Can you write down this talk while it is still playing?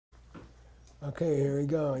Okay, here we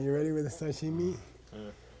go. You ready with the sashimi?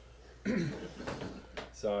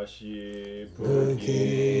 Sashi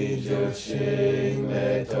Buki Joshin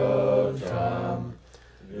Meto Cham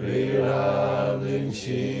Rira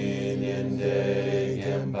Limshi Nyende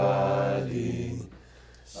Kempadi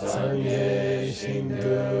Sangye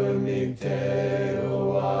Shindu Mikte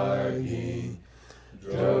Uwargi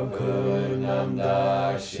Drokun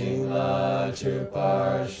Namda Shingla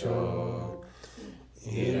Chuparsho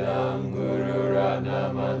Iram Guru Ratna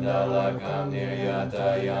Mandala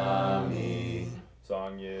Kamniryatayami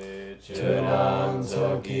Sangye Chunam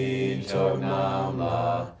Soki Chognam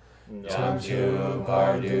La Chamchu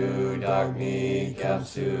Pardu Dagni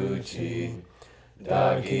Kapsuchi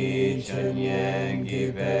Dagi Chunyen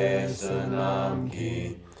Gipe Sanam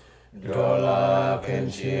Ki Drola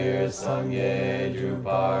Penchir Sangye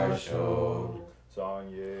Druparsho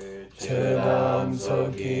Sangye Chunam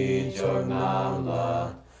Soki Chognam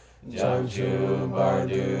La Jamchu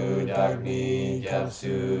Bardu Dagni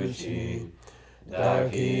Kapsuchi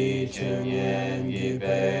Dagi Chunyen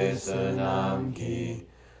Gipe Sanam Ki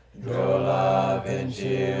Drola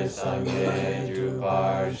Penchir Sangye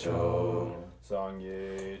Druparsho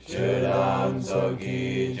Sangye Chudam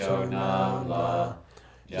Soki Chognam La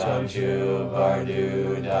Jamchu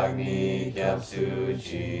Bardu Dagni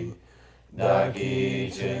Kapsuchi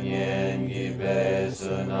Dagi Chunyen Gipe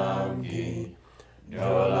Sanam Ki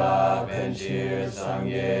Drola Penchir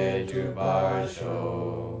Sangye Druparsho.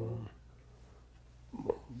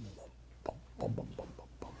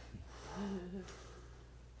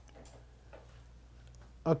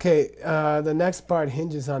 Okay, the next part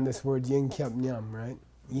hinges on this word yin kyab nyam, right?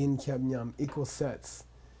 Yin kyab nyam, equal sets.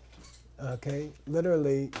 Okay,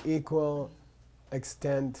 literally equal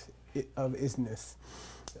extent of isness.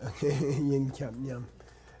 Okay, yin kyab nyam.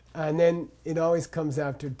 And then it always comes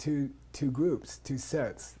after two groups, two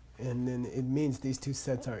sets. And then it means these two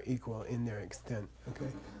sets are equal in their extent.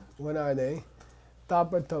 Okay, what are they?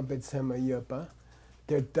 Tapa topit sema yupa.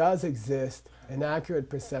 There does exist an accurate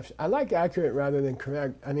perception. I like accurate rather than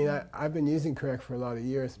correct. I mean, I've been using correct for a lot of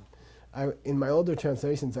years. In my older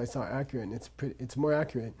translations, I saw accurate, and it's more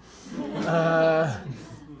accurate.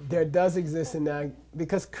 There does exist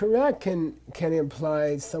because correct can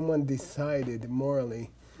imply someone decided morally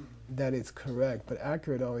that it's correct, but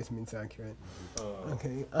accurate always means accurate.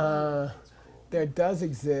 Okay. There does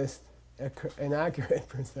exist an accurate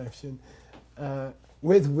perception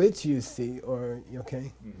with which you see, or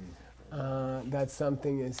okay, that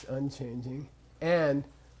something is unchanging and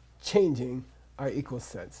changing are equal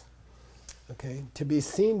sets. Okay, to be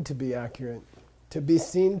seen to be accurate, to be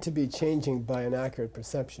seen to be changing by an accurate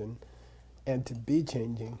perception, and to be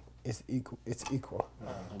changing is equal. It's equal.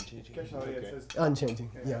 Unchanging. Okay. Unchanging.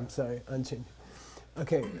 Yeah, I'm sorry, unchanging.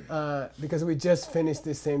 Okay, because we just finished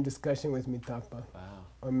this same discussion with Mitakpa. Wow.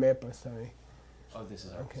 Or Mepa, sorry. Oh, this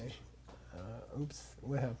is our Okay. position. Oops,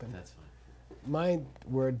 what happened? That's fine. My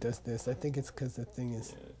word does this. I think it's because the thing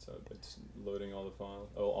is. Yeah, it's loading all the files,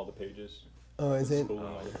 all the pages. Oh, is it? Spooling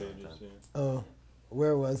all the pages, yeah. Oh,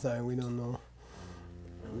 where was I? We don't know.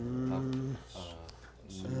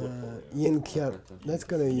 Yin Kyab. Let's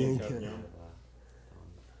go to Yin Kyab.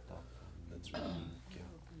 That's right.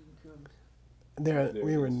 There,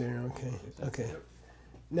 we were there. Okay, okay.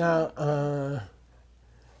 Now,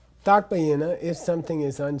 Takpayina, if something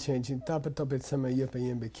is unchanging, tapatopit sama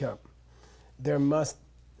yupayin bekyap. There must,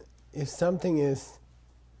 if something is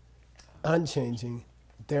unchanging,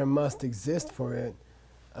 there must exist for it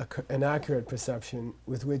an accurate perception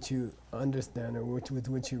with which you understand or with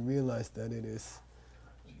which you realize that it is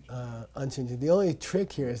unchanging. The only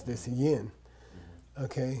trick here is this yin.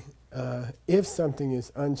 Okay, if something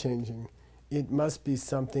is unchanging, it must be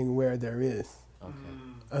something where there is.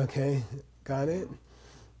 Okay. Okay, got it?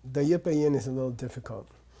 The yupa yin is a little difficult.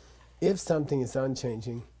 If something is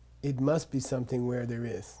unchanging, it must be something where there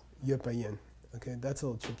is. Yupa yin. Okay, that's a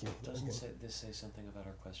little tricky. Doesn't Okay. this say something about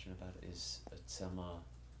our question about is tsema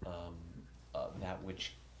that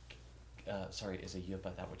which, is a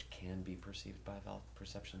yupa that which can be perceived by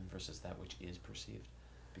perception versus that which is perceived?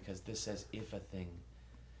 Because this says if a thing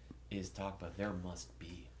is takpa, there must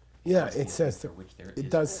be. Yeah, must be it a says thing that. for which there It is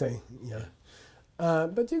does one. say, yeah.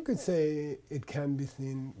 But you could say it can be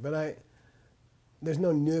seen, but there's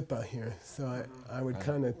no nupa here, so I would Right.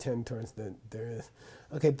 kind of tend towards that there is.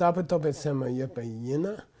 Okay, tapatope sema yupa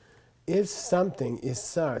yina. If something is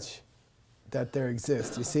such that there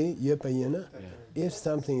exists, you see, yupa yina? Yeah. If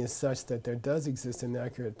something is such that there does exist an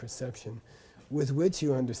accurate perception with which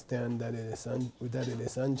you understand that it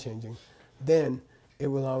is unchanging, then it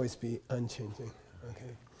will always be unchanging.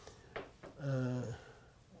 Okay.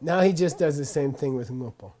 Now he just does the same thing with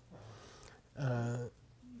ngopo.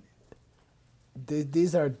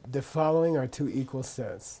 these are the following are two equal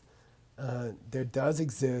sets. There does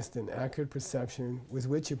exist an accurate perception with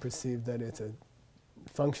which you perceive that it's a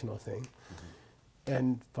functional thing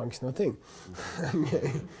and functional thing.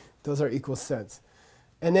 Okay. Those are equal sets.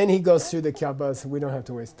 And then he goes through the Kyabba, so we don't have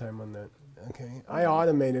to waste time on that. Okay. I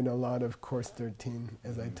automated a lot of course 13,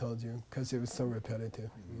 as I told you, because it was so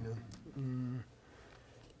repetitive. You know.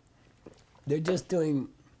 They're just doing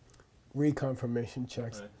reconfirmation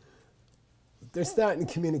checks. Right. There's that in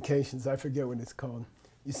communications. I forget what it's called.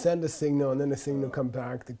 You send a signal, and then the signal comes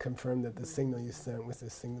back to confirm that the signal you sent was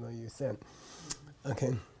the signal you sent.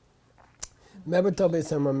 Okay.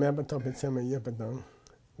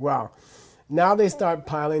 Wow. Now they start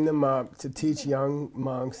piling them up to teach young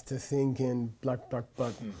monks to think in blak, blak,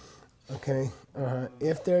 blak. Okay?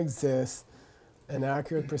 If there exists an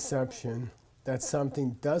accurate perception that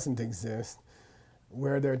something doesn't exist,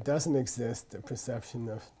 where there doesn't exist a perception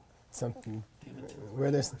of something,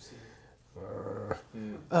 where there's...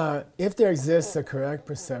 if there exists a correct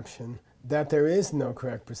perception that there is no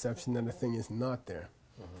correct perception that a thing is not there.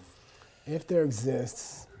 If there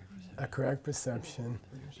exists a correct perception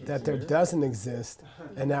that there doesn't exist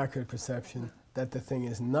an accurate perception that the thing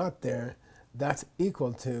is not there, that's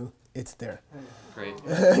equal to it's there. Great.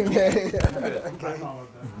 Okay. Okay.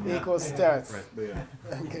 Equal stats. Right.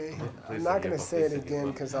 Okay. I'm not going to say it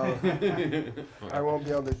again because I won't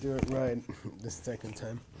be able to do it right the second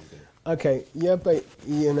time. Okay.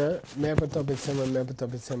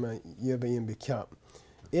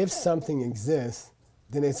 If something exists,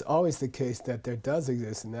 then it's always the case that there does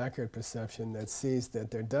exist an accurate perception that sees that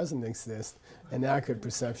there doesn't exist an accurate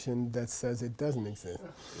perception that says it doesn't exist.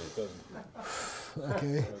 It doesn't.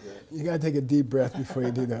 Okay? You got to take a deep breath before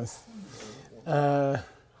you do this. And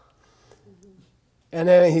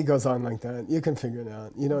then he goes on like that. You can figure it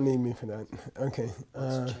out. You don't need me for that. Okay.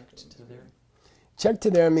 Checked to there? Check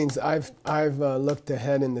to there means I've looked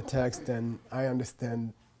ahead in the text and I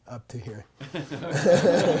understand up to here.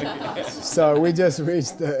 So we just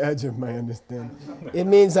reached the edge of my understanding. It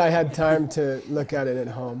means I had time to look at it at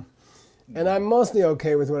home. And I'm mostly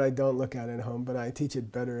okay with what I don't look at at home, but I teach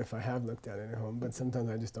it better if I have looked at it at home. But sometimes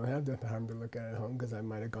I just don't have the time to look at it at home because I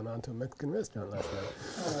might have gone on to a Mexican restaurant last night.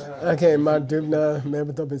 Okay, Madubna,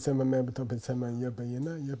 Mebatopisema, Mebatopisema,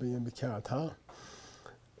 Yabayina, Yabayina,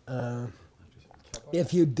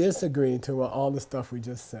 if you disagree to all the stuff we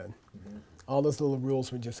just said, all those little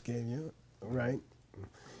rules we just gave you, right?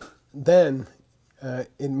 Then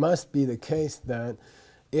it must be the case that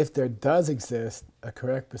if there does exist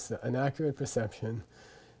an accurate perception,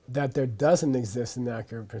 that there doesn't exist an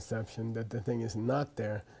accurate perception that the thing is not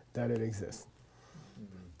there, that it exists.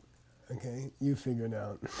 Okay, you figure it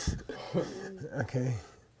out. Okay,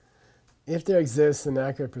 if there exists an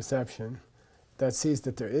accurate perception that sees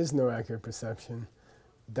that there is no accurate perception,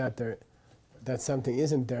 that something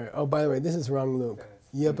isn't there. Oh, by the way, this is wrong, Luke.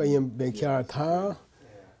 Yabayim bekyarata.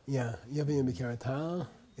 Yeah, yabayim bekyarata.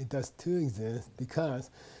 It does too exist because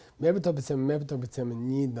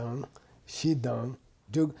nidang, shidang.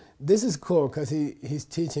 This is cool because he's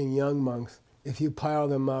teaching young monks. If you pile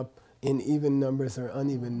them up in even numbers or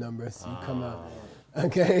uneven numbers, you come out.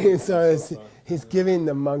 Okay, so he's giving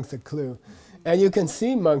the monks a clue. And you can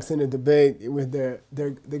see monks in a debate with their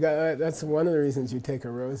guy. That's one of the reasons you take a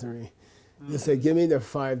rosary. You say, give me the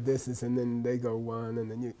 5 thises, and then they go 1, and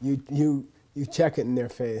then you check it in their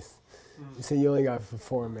face. You say, you only got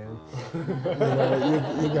 4, man.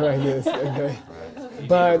 You go like this, okay? Right.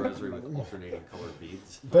 But rosary with alternating colored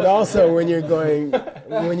beads. But also when you're going,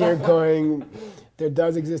 there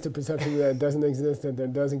does exist a perception that doesn't exist, that there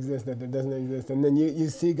does exist, that there doesn't exist, and then you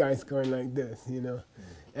see guys going like this, you know.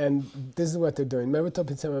 And this is what they're doing.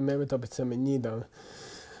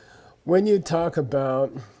 When you talk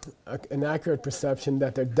about an accurate perception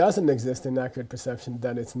that there doesn't exist an accurate perception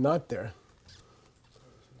that it's not there.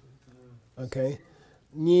 Okay?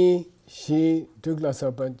 Ni, shi, dugla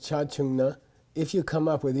sopa, cha chungna. If you come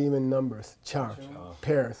up with even numbers, cha,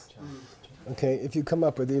 pairs. Okay? If you come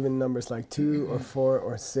up with even numbers like 2 or 4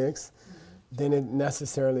 or 6, then it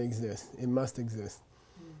necessarily exists. It must exist.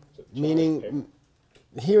 Meaning,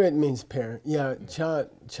 here it means pair. Yeah, cha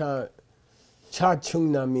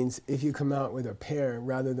chungna means if you come out with a pair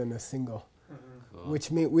rather than a single, Cool. which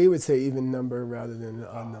means we would say even number rather than an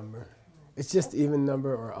odd number. It's just even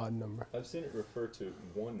number or odd number. I've seen it refer to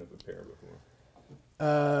one of a pair before.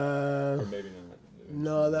 Or maybe not.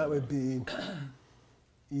 No, that would be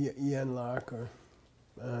yenlak or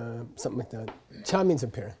something like that. Cha means a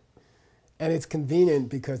pair. And it's convenient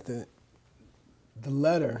because the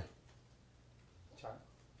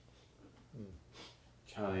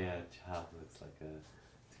Oh yeah, cha looks like a.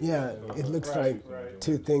 Yeah, it looks Right, like right.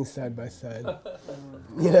 two things side by side.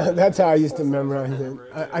 You know, that's how I used to memorize it.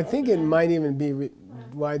 I think it might even be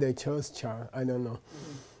why they chose cha. I don't know.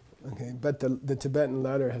 Okay, but the Tibetan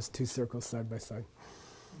letter has two circles side by side.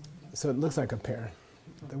 So it looks like a pear.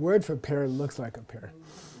 The word for pear looks like a pear.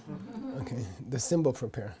 Okay, the symbol for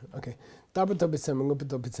pear. Okay. Tapa topi sema, ngupa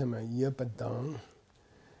topi sema, yepa dang.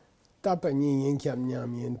 Tapa nyi yin kyab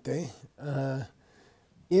nyam yin te.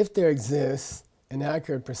 If there exists an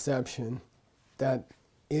accurate perception that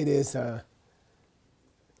it is a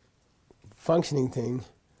functioning thing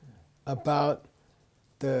about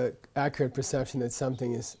the accurate perception that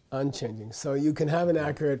something is unchanging. So you can have an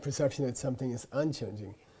accurate perception that something is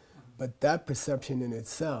unchanging, but that perception in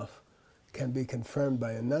itself can be confirmed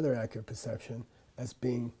by another accurate perception as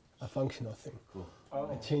being a functional thing,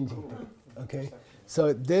 a changing thing. Okay?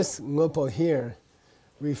 So this ngupo here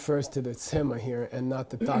refers to the sema here and not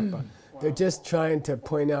the takpa. They're just trying to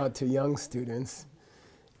point out to young students,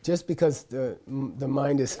 just because the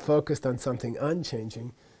mind is focused on something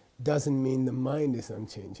unchanging doesn't mean the mind is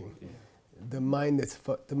unchanging. Yeah. The mind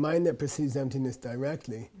that perceives emptiness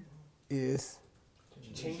directly is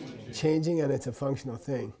changing, and it's a functional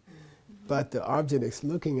thing. But the object it's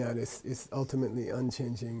looking at is ultimately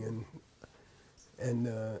unchanging and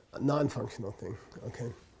non-functional thing.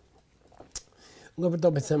 Okay.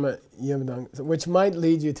 Which might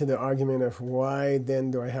lead you to the argument of why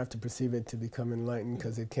then do I have to perceive it to become enlightened,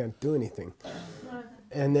 because it can't do anything.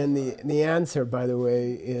 And then the answer, by the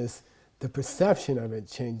way, is the perception of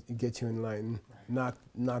it gets you enlightened, not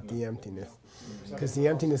the emptiness. Because the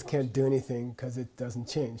emptiness can't do anything because it doesn't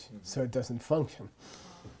change, so it doesn't function.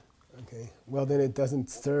 Okay. Well, then it doesn't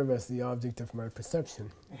serve as the object of my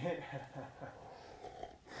perception.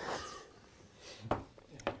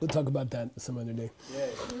 We'll talk about that some other day.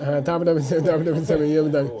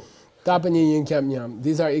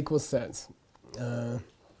 These are equal sets.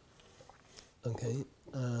 Okay.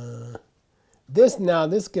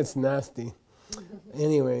 This gets nasty.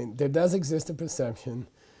 Anyway, there does exist a perception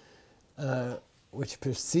which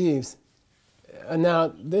perceives. Now,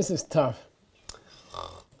 this is tough.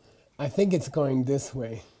 I think it's going this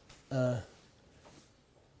way.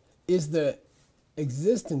 Is the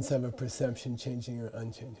existence of a perception changing or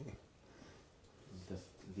unchanging?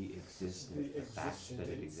 The existence, the fact that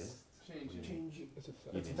it exists. Changing. It's a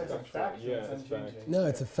It's a fact. Yeah, It's it's fact. unchanging. No,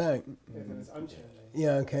 it's a fact. Yeah, then it's unchanging.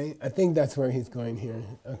 Yeah, okay. I think that's where he's going here.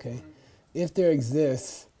 Okay. If there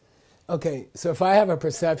exists, okay, so if I have a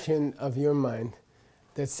perception of your mind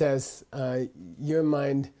that says your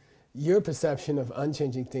mind, your perception of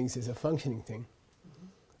unchanging things is a functioning thing.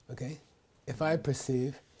 Okay? If I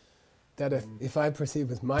perceive that if I perceive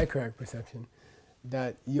with my correct perception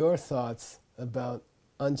that your thoughts about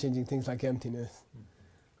unchanging things like emptiness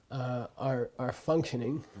are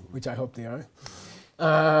functioning, which I hope they are,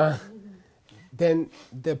 then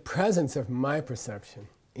the presence of my perception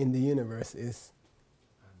in the universe is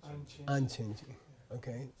unchanging.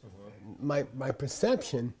 Okay? My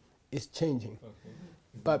perception is changing.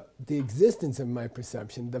 But the existence of my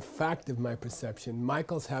perception, the fact of my perception,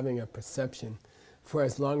 Michael's having a perception for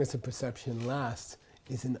as long as the perception lasts,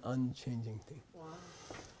 is an unchanging thing. Wow.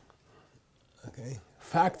 Okay?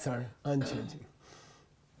 Facts are unchanging.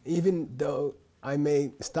 Even though I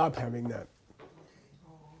may stop having that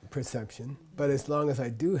perception, but as long as I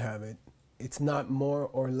do have it, it's not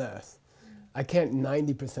more or less. I can't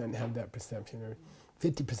 90% have that perception or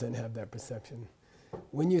 50% have that perception.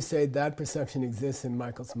 When you say that perception exists in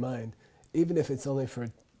Michael's mind, even if it's only for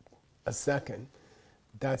a second,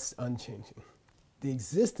 that's unchanging. The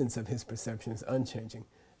existence of his perception is unchanging.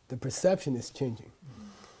 The perception is changing.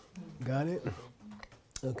 Got it?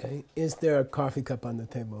 Okay. Is there a coffee cup on the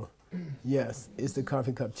table? Yes. Is the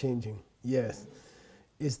coffee cup changing? Yes.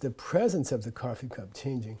 Is the presence of the coffee cup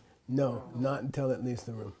changing? No, not until it leaves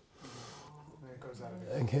the room. When it goes out of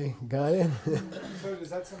it. Okay, got it? So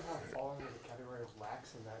does that somehow fall under the category of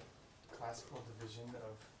lax in that classical division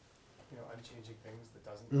of, unchanging things that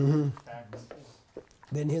doesn't fact?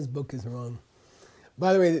 Then his book is wrong.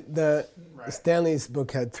 By the way, the Right. Stanley's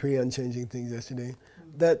book had 3 unchanging things yesterday.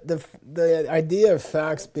 The idea of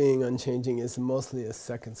facts being unchanging is mostly a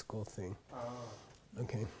second school thing. Oh,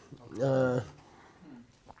 Okay.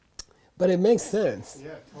 But it makes sense.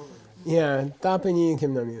 yeah, totally. Yeah, tapa yin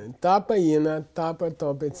kim nam yin. Tapa yina, tapa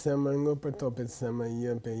topit sema, ngupa topit sema,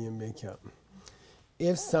 yimpe yimbe kyap.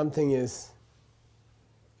 If something is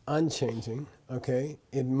unchanging, okay,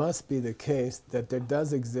 it must be the case that there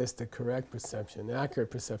does exist a correct perception,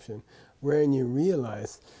 accurate perception, wherein you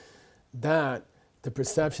realize that the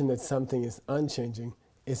perception that something is unchanging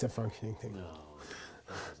is a functioning thing. No.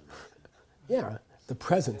 Yeah, the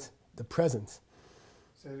presence. The presence.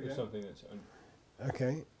 Say it There's again. something that's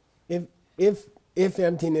Okay? If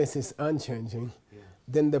emptiness is unchanging,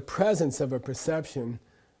 then the presence of a perception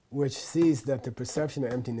which sees that the perception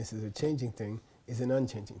of emptiness is a changing thing is an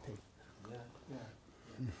unchanging thing. Yeah.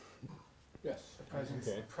 yes. Presence.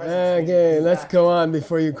 Okay. Presence Okay, means let's fact. go on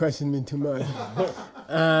before you question me too much.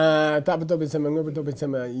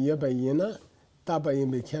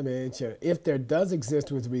 If there does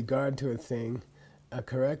exist with regard to a thing a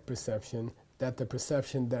correct perception, that the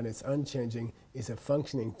perception that is unchanging is a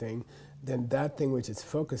functioning thing, then that thing which is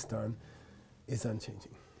focused on is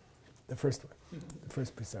unchanging. The first one, the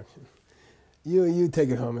first perception. You take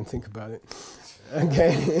it home and think about it.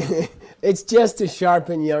 Okay, it's just to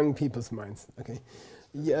sharpen young people's minds. Okay,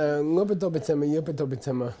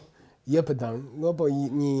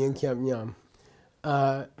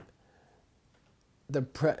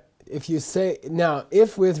 if you say now,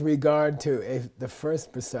 if with regard to the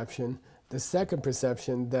first perception, the second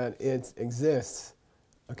perception that it exists,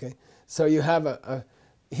 okay, so you have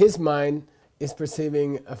his mind is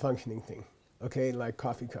perceiving a functioning thing, okay, like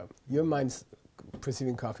coffee cup. Your mind's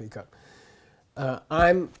perceiving coffee cup.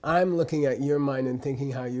 I'm looking at your mind and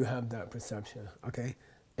thinking how you have that perception, okay,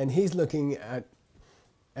 and he's looking at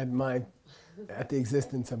the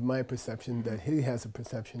existence of my perception that he has a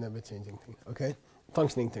perception of a changing thing, okay,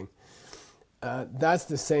 functioning thing. That's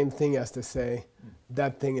the same thing as to say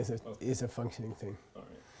that thing is a functioning thing. All right.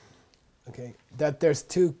 Okay, that there's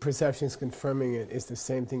two perceptions confirming it is the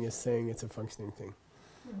same thing as saying it's a functioning thing.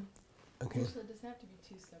 Okay. So it doesn't have to be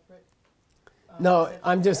two separate. No, separate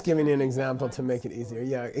I'm just giving you an perceptions, example to make it easier.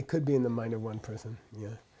 Yeah, it could be in the mind of one person. Yeah.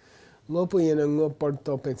 You can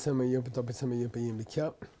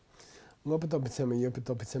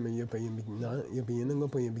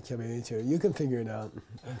figure it out.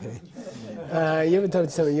 Okay.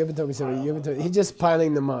 He's just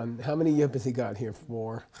piling them on. How many yup has he got here?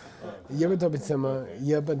 4.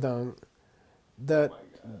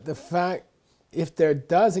 The fact, if there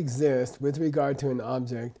does exist, with regard to an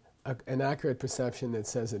object, an accurate perception that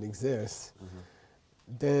says it exists,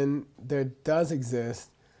 then there does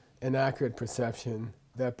exist an accurate perception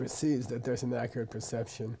that perceives that there's an accurate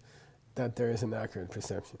perception that there is an accurate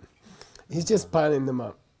perception. He's just piling them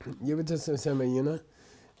up. Here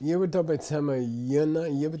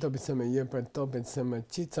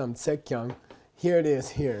it is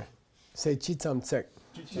here. Say chitam tsek.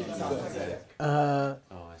 Oh,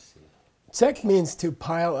 I see. Tsek means to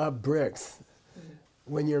pile up bricks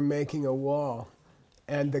when you're making a wall.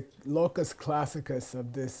 And the locus classicus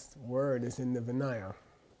of this word is in the Vinaya.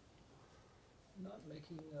 Not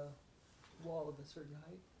making a wall of a certain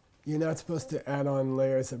height. You're not supposed to add on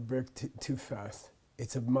layers of brick too fast.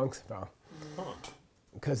 It's a monk's vow.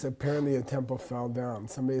 Because apparently a temple fell down.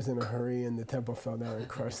 Somebody was in a hurry and the temple fell down and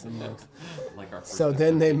crushed the monks. Like our So first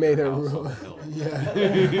then they attempt made at a your house on rule. the hill.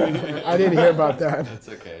 Yeah. I didn't hear about that. It's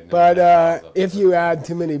okay. No But one follows up if with you it. add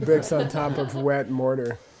too many bricks on top of wet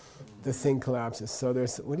mortar, the thing collapses. So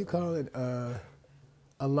there's, what do you call it? A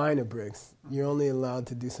line of bricks. You're only allowed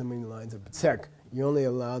to do so many lines of tsek. You're only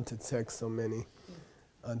allowed to tsek so many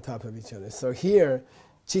on top of each other. So here,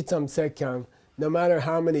 chitam tsekyang, no matter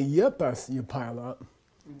how many yupas you pile up,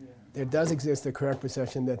 there does exist a correct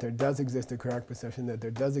perception that there does exist a correct perception that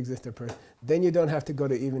there does exist a then you don't have to go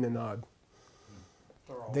to even and odd.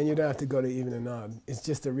 Then you don't have to go to even and odd. It's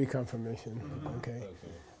just a reconfirmation, okay?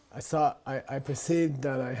 I perceived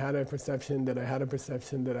that I had a perception, that I had a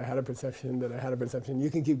perception, that I had a perception, that I had a perception.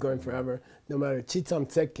 You can keep going forever, no matter chitam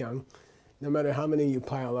tsekyang, no matter how many you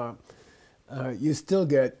pile up, you still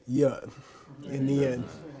get yup in the end.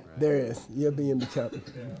 There it is, yup in the cup.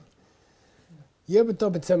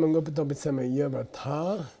 Yabatopitzema ngopatopitzema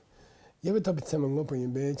yabata. Yabatopitzema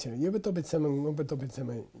ngopoyin becher. Yabatopitzema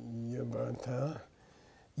ngopatopitzema yabata.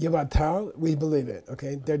 Yabata, we believe it,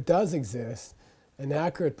 okay? There does exist an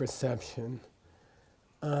accurate perception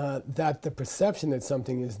that the perception that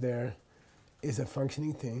something is there is a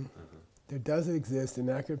functioning thing. There does exist an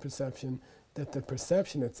accurate perception that the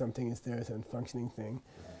perception that something is there is a functioning thing.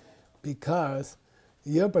 Because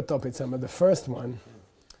yabatopitzema, the first one,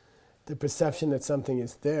 the perception that something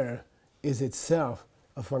is there is itself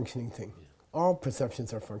a functioning thing. All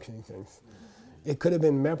perceptions are functioning things. It could have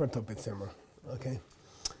been mepatopitsema, okay?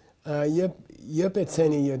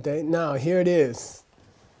 Now, here it is,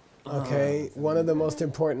 okay? One of the most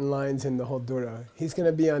important lines in the whole Dura. He's going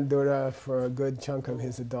to be on Dura for a good chunk of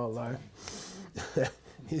his adult life.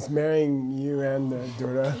 He's marrying you and the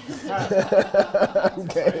Dura.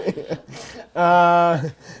 Okay.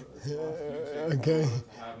 Okay.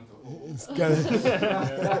 It's got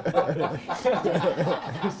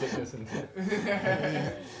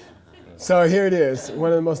So here it is,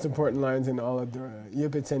 one of the most important lines in all of Dura.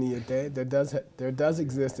 Yupitseni yate, there does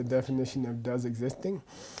exist a definition of does existing.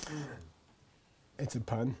 It's a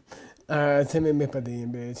pun.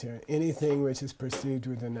 Anything which is perceived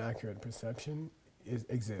with an accurate perception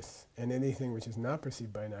exists, and anything which is not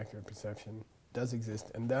perceived by an accurate perception does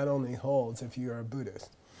exist, and that only holds if you are a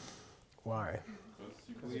Buddhist. Why? Because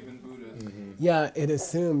you believe in Buddha. Mm-hmm. Yeah, it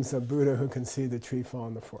assumes a Buddha who can see the tree fall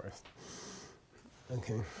in the forest.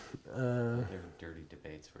 Okay. There are dirty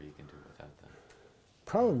debates where you can do it without that.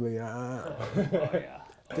 Probably. Oh, yeah.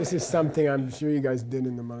 This is something I'm sure you guys did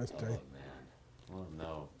in the monastery. Oh man. Well,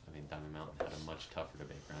 no. I mean, Diamond Mountain had a much tougher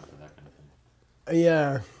debate ground for that kind of thing.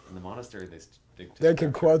 Yeah. In the monastery, They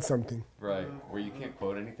can quote something. Right. Where you can't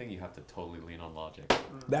quote anything, you have to totally lean on logic.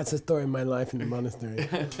 That's the story of my life in the monastery.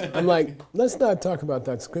 I'm like, let's not talk about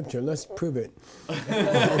that scripture. Let's prove it.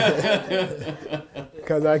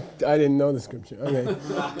 Because I didn't know the scripture. Okay. They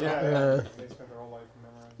spent their whole life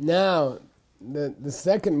memorizing. Now, the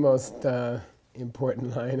second most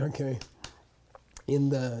important line, okay, in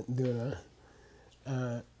the Dura,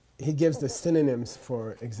 he gives the synonyms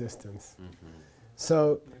for existence. Mm-hmm.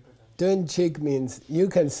 So, Dunchik means you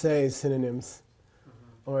can say synonyms,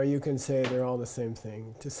 or you can say they're all the same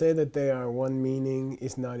thing. To say that they are one meaning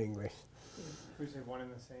is not English. We say one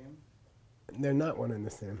and the same? They're not one and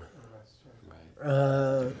the same. Oh, that's true.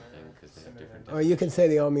 Right. Because they have different Or you can say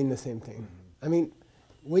they all mean the same thing. I mean,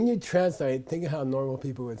 when you translate, think of how normal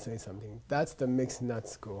people would say something. That's the mixed nut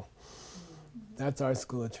school. That's our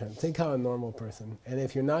school of translation. Think how a normal person, and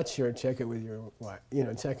if you're not sure, check it with your wife.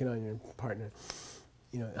 Check it on your partner.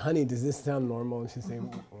 Honey, does this sound normal? And she'll say,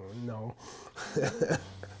 no.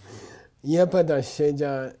 Yepa da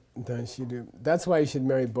sheja da shidu. That's why you should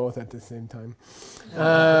marry both at the same time.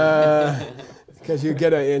 Because you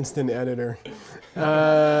get an instant editor.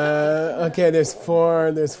 Okay, there's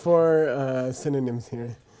four synonyms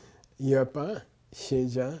here. Yepa,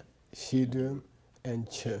 sheja, shidu, and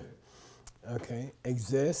ch. Okay,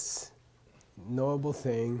 exists, knowable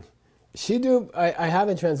thing. Shidu, I have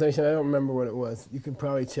a translation, I don't remember what it was. You can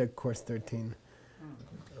probably check Course 13.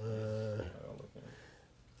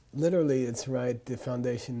 Literally, it's right, the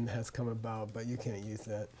foundation has come about, but you can't use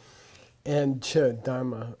that. And ch,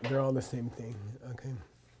 dharma, they're all the same thing, okay?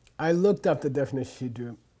 I looked up the definition of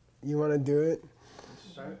Shidu. You want to do it?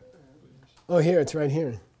 Oh, here, it's right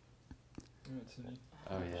here.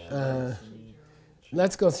 Oh, yeah.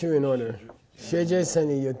 Let's go through in order. Sheje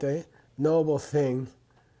seni yute, knowable thing.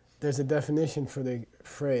 There's a definition for the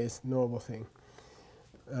phrase knowable thing.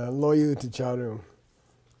 Loyu to charu.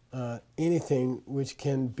 Anything which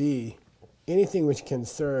can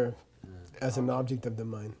serve as an object of the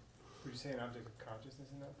mind. Would you say an object of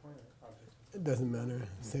consciousness in that point, or object? It doesn't matter,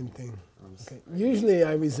 same thing. Okay. Usually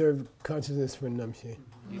I reserve consciousness for namshi.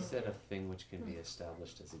 You said a thing which can be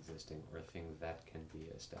established as existing, or a thing that can be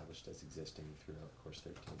established as existing throughout Course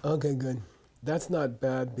 13. Okay, good. That's not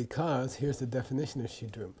bad because here's the definition of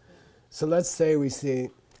Shidrum. So let's say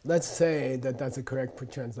that that's a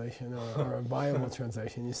correct translation or a viable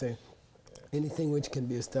translation. You say, anything which can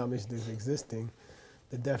be established as existing,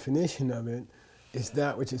 the definition of it is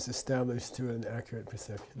that which is established through an accurate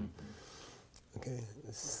perception. Okay,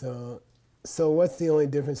 so what's the only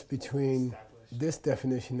difference between this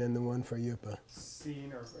definition and the one for Yupa?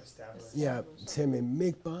 Seen or established. Yeah, Tseme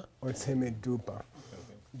Mikpa or Tseme Drupa.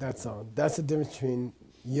 That's all. That's the difference between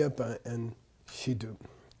Yupa and Shidu.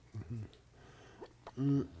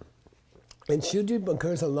 And Shidu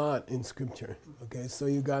occurs a lot in scripture. Okay, so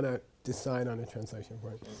you gotta decide on a translation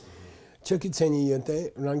for it. Chokitseni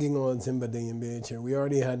Yente, Ranging o Zimba de Yimbecher. We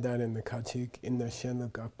already had that in the Kachik, in the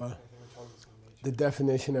Shenluk Akpa. The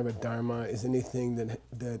definition of a dharma is anything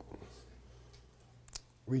that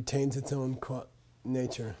retains its own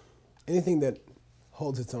nature. Anything that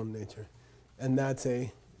holds its own nature. And that's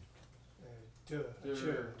a...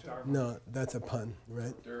 No, that's a pun,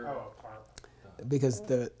 right? Because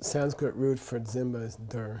the Sanskrit root for Zimba is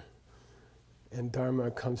dur. And dharma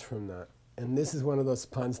comes from that. And this is one of those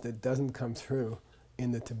puns that doesn't come through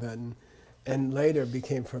in the Tibetan and later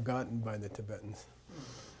became forgotten by the Tibetans.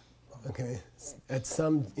 Okay,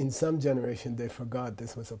 in some generation they forgot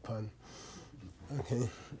this was a pun. Okay,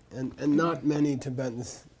 and not many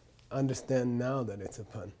Tibetans understand now that it's a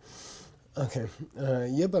pun. Okay,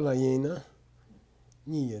 yebalayena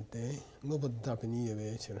niyete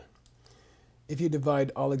ngobodapiniyevechera. If you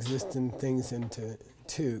divide all existent things into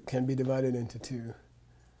two, can be divided into two.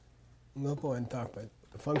 Ngopo and takpa,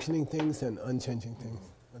 functioning things and unchanging things.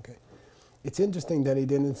 Okay, it's interesting that he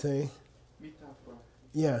didn't say.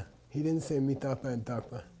 Yeah. He didn't say mitapa and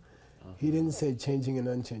takpa. He didn't say changing and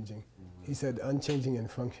unchanging. He said unchanging and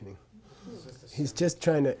functioning. He's just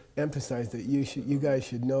trying to emphasize that you guys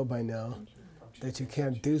should know by now that you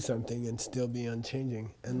can't do something and still be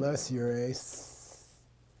unchanging unless you're a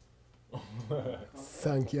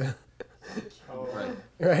Sankhya,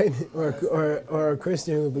 right? Or a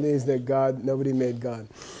Christian who believes that nobody made God.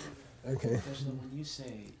 Okay. When you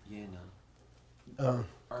say yena,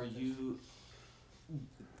 are you?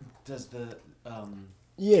 Does the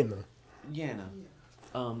Yena. Yana,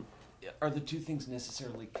 are the two things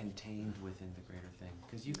necessarily contained within the greater thing?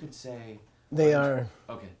 Because you could say They are.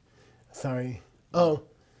 Okay. Sorry. Oh.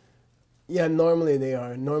 Yeah, normally they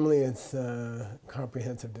are. Normally it's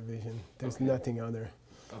comprehensive division. There's nothing other.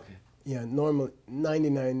 Okay. Yeah, normal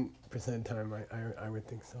 99% of the time I would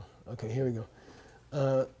think so. Okay, here we go.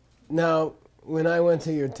 Now, when I went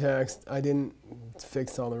to your text, I didn't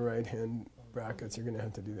fix all the right-hand brackets. You're going to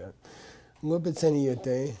have to do that. Ngupitseni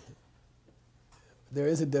yete, there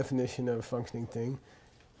is a definition of a functioning thing.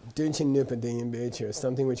 Dunchin nupadeyin becher,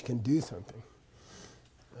 something which can do something.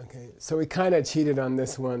 Okay, so we kind of cheated on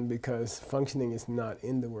this one because functioning is not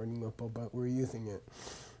in the word ngupo, but we're using it.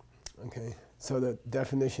 Okay, so the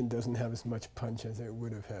definition doesn't have as much punch as it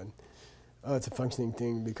would have had. Oh, it's a functioning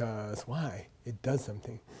thing because why? It does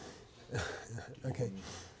something. Okay,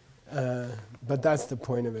 but that's the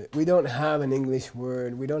point of it. We don't have an English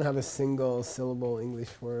word. We don't have a single syllable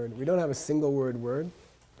English word. We don't have a single word.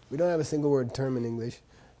 We don't have a single word term in English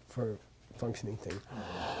for functioning thing.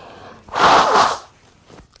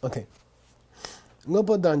 Okay.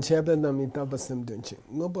 Ngopo dan chebda nami tabasim dunchi.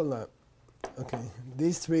 Ngopo la. Okay.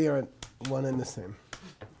 These three are one and the same.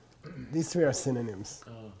 These three are synonyms.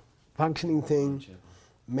 Functioning thing,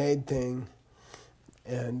 made thing,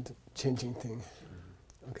 and changing thing.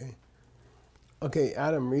 Okay. Okay,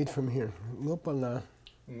 Adam, read from here. Ngopo la.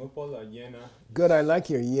 Ngopo la yena. Good, I like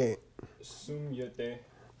your ye. Sum yete.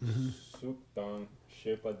 Suk dang.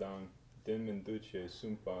 Shepa dang.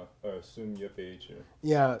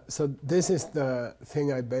 Yeah, so this is the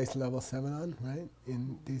thing I based level 7 on, right,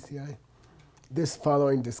 in DCI. This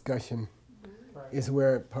following discussion is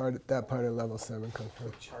where that part of level 7 comes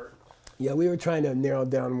from. Chart. Yeah, we were trying to narrow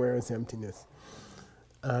down where is emptiness.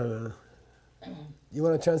 You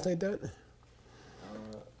want to translate that?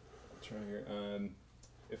 I'll try here.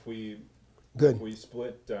 If we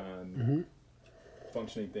split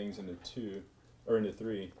functioning things into two, or into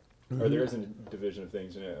three, or there is a division of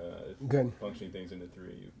things, functioning things into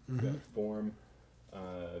three. You've got form,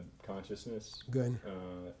 consciousness,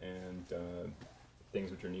 and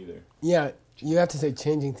things which are neither. Yeah, you have to say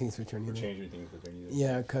changing things which are neither. Or changing things which are neither.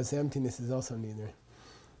 Yeah, because emptiness is also neither.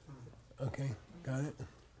 Okay, got it?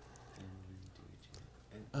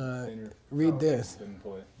 Read this.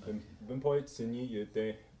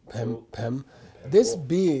 Pem. This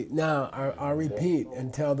B, now I'll repeat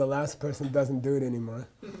until the last person doesn't do it anymore.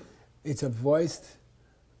 It's a voiced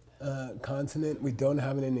consonant. We don't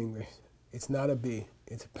have it in English. It's not a B.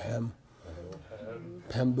 It's a pem.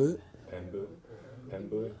 Pembu.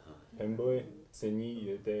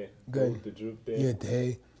 Good.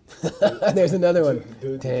 Yete. There's another one.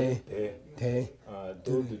 Te.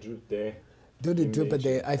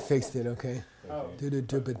 Do. I fixed it, okay? Do.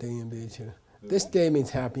 This day means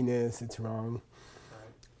happiness. It's wrong.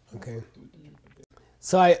 Okay.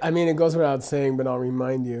 So I mean, it goes without saying, but I'll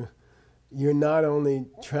remind you. You're not only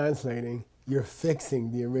translating, you're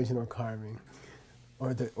fixing the original carving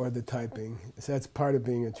or the typing. So that's part of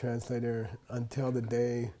being a translator until the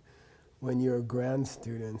day when your grad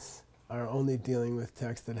students are only dealing with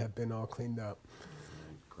texts that have been all cleaned up.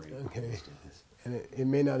 Great. Okay. And it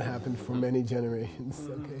may not happen for many generations.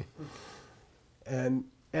 Okay. And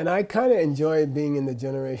I kind of enjoy being in the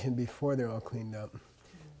generation before they're all cleaned up.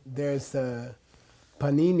 There's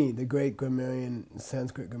Panini, the great grammarian,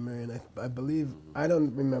 Sanskrit grammarian, I believe, I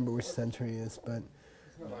don't remember which century it is, but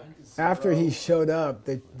after he showed up,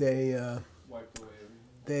 they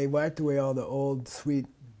wiped away all the old, sweet,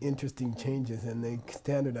 interesting changes, and they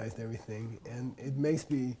standardized everything. And it makes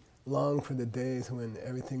me long for the days when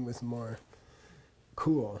everything was more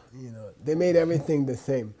cool, you know. They made everything the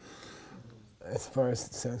same as far as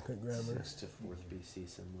Sanskrit grammar. 6 to 4th BC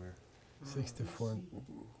somewhere. 6 to 4.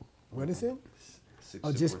 What is it? 6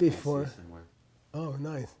 Oh, to just 4th before. BC somewhere. Oh,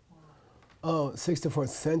 nice. Oh, 6 to 4th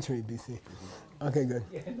century BC. Okay, good.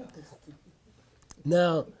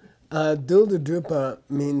 Now, Dulda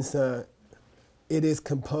means it is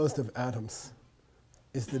composed of atoms.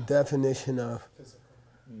 It's the definition of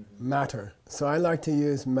matter. So I like to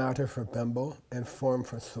use matter for Bembo and form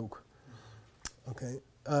for Suk. Okay.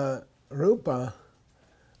 Rupa,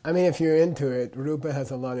 I mean, if you're into it, rupa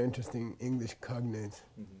has a lot of interesting English cognates.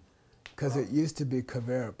 Because it used to be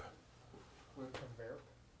kaverp.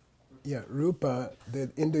 Yeah, rupa,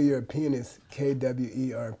 the Indo-European is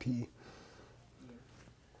Kwerp.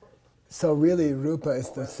 So really, rupa is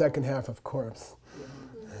the second half of corpse.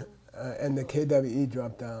 And the KWE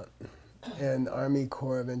dropped out. And Army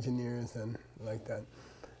Corps of Engineers and like that.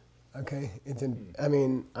 Okay? I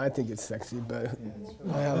mean, I think it's sexy, but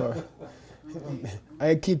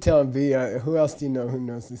I keep telling V, who else do you know who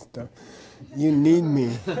knows this stuff? You need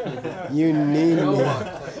me. You need me.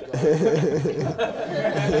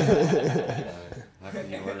 How can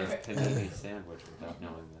you order a panini sandwich without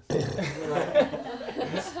knowing this?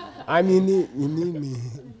 I mean, you need me.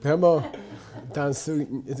 Pembo dan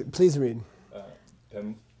su. Please read.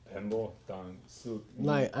 Pembo dan su.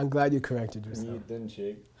 Like, I'm glad you corrected yourself. Ni den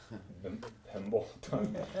chek. Pembo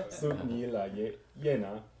dan su ni la ye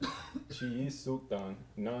na. Chi su dan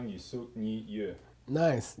nang yi su ni ye.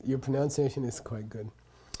 Nice. Your pronunciation is quite good.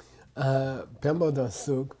 Pembo dan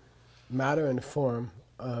suk, matter and form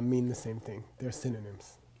mean the same thing. They're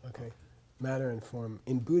synonyms. Okay, matter and form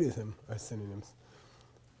in Buddhism are synonyms,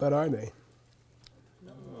 but are they?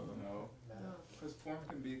 No, because form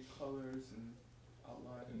can be colors and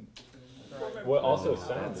outline. Well, also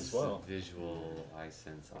sound as well. Visual, eye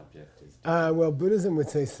sense object is. Well, Buddhism would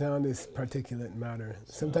say sound is particulate matter.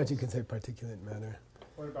 Sometimes you can say particulate matter.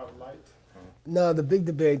 What about light? No, the big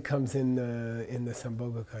debate comes in the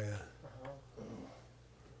Sambhogakaya.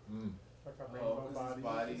 Like a rainbow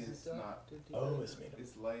body is not. It's made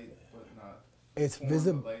It's light, but not. It's form,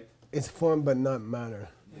 visible. but light. It's form, but not matter.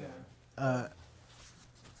 Yeah.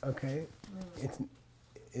 Okay.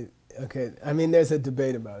 Okay. I mean, there's a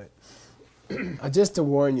debate about it. Just to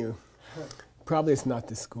warn you, probably it's not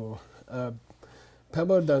this school.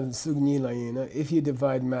 Pebo dan sugni layina. If you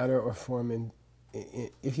divide matter or form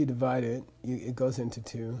if you divide it, it goes into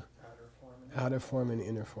two: outer form and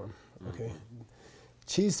inner form. Okay.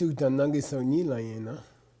 Chi suk dan nangi so ni layina.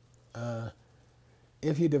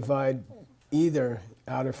 If you divide either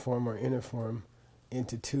outer form or inner form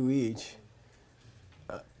into two each,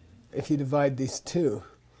 if you divide these two,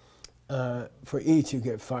 for each you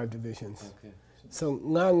get 5 divisions. Okay. So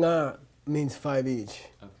nga means 5 each.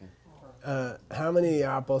 Okay. How many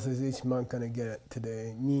apples is each monk going to get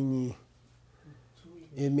today? Ni.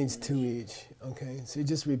 It means 2 each. Okay, so you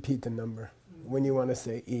just repeat the number when you want to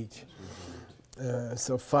say each.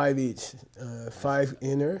 So 5 each. 5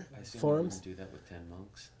 inner I assume forms. you do that with 10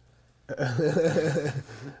 monks.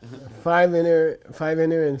 5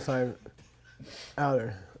 inner, and 5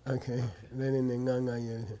 outer. Okay. Then in the nga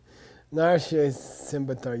ngarshe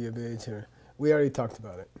simbatar yabecher. We already talked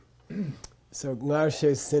about it. So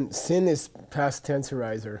ngarshe sin is past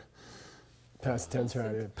tensorizer. Past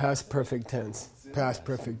perfect tense. Past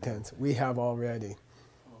perfect tense. We have already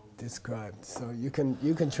described. So you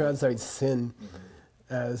can translate sin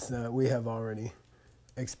as we have already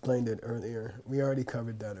explained it earlier. We already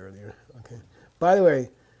covered that earlier. Okay. By the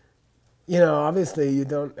way, obviously you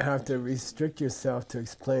don't have to restrict yourself to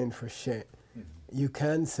explain for she. You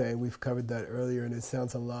can say we've covered that earlier, and it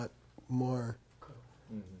sounds a lot more.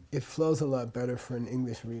 It flows a lot better for an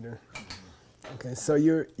English reader. Okay, so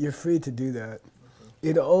you're free to do that.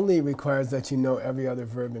 It only requires that you know every other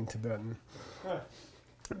verb in Tibetan.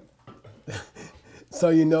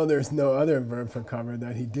 So there's no other verb for cover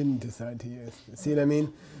that he didn't decide to use. See what I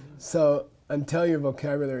mean? So until your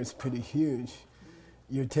vocabulary is pretty huge,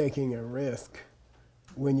 you're taking a risk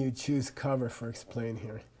when you choose cover for explain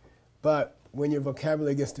here. But when your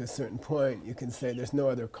vocabulary gets to a certain point, you can say there's no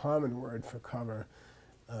other common word for cover.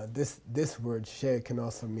 This word, she, can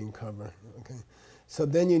also mean cover. Okay, so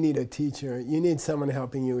then you need a teacher. You need someone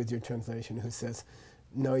helping you with your translation who says,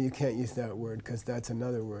 no, you can't use that word because that's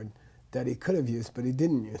another word that he could have used, but he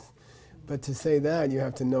didn't use. But to say that, you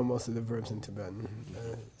have to know most of the verbs in Tibetan.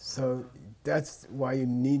 So that's why you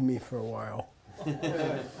need me for a while. On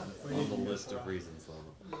the list of reasons,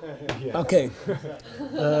 Lama. Okay.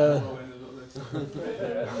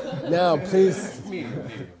 Now, please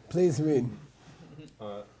read.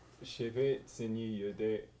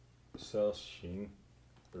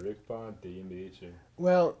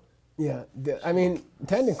 Well, yeah. I mean,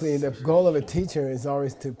 technically, the goal of a teacher is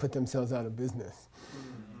always to put themselves out of business.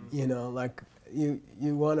 Like you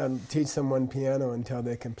want to teach someone piano until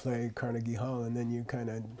they can play Carnegie Hall, and then you kind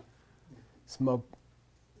of smoke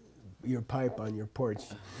your pipe on your porch.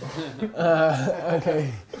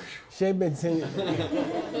 Okay.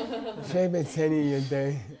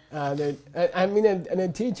 I mean, and a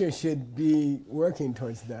teacher should be working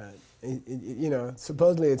towards that.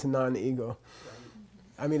 Supposedly it's non-ego.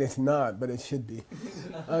 I mean, it's not, but it should be.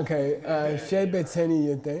 Okay, shebe tseni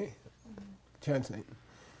yute. Translate.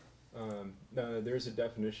 No, there's a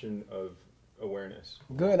definition of awareness.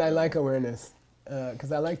 Good, I like awareness,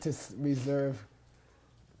 because I like to reserve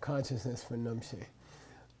consciousness for Namshe.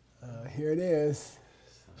 Here it is.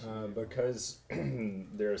 Because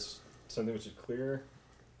there's something which is clear,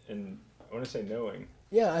 and I want to say knowing.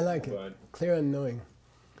 Yeah, I like it. Clear and knowing.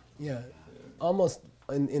 Yeah, almost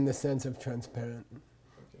in the sense of transparent.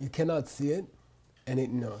 You cannot see it, and it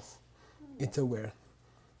knows. It's aware.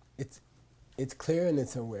 It's clear and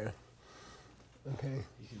it's aware. Okay,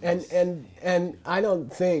 and I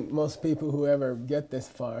don't think most people who ever get this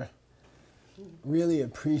far really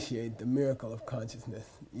appreciate the miracle of consciousness.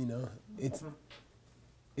 You know, it's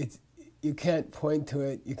you can't point to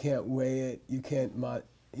it, you can't weigh it, you can't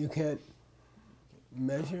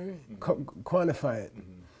measure, quantify it.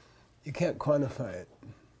 You can't quantify it.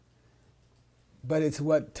 But it's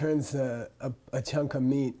what turns a chunk of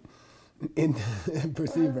meat into a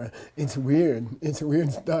perceiver. It's weird. It's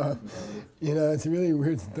weird stuff. You know, it's really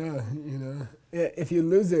weird stuff, you know. If you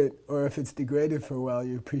lose it or if it's degraded for a while,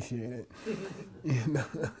 you appreciate it. You know?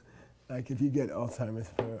 Like if you get Alzheimer's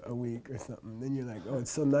for a week or something, then you're like, oh,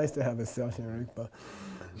 it's so nice to have a Selshan Rigpa.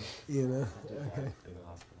 You know? Okay. In the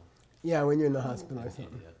hospital. Yeah, when you're in the hospital or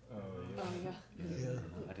something. Yeah.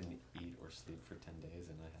 I didn't eat or sleep for 10 days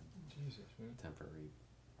and I had temporary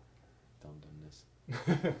dumbness.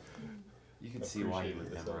 You can see why you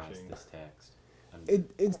would memorize this text.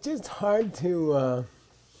 It's just hard to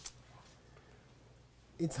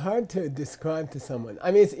it's hard to describe to someone.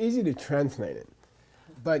 I mean, it's easy to translate it,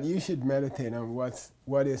 but you should meditate on what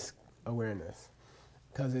is awareness,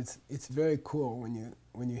 because it's very cool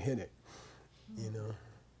when you hit it, you know.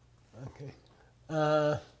 Okay,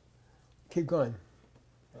 keep going.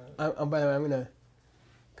 By the way, I'm gonna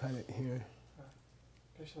cut it here.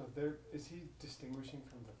 Krishna, is he distinguishing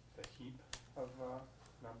from the heap of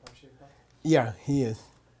Nampa Shepa? Yeah, he is.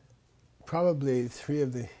 Probably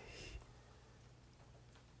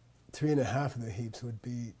 3.5 of the heaps would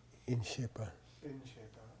be in Shepa. In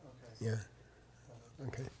Shepa, okay. Yeah.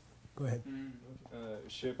 Okay, go ahead.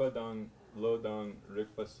 Shepa dang, lo dang,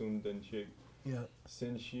 rikpa sum den shik. Yeah.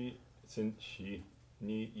 Sin shi,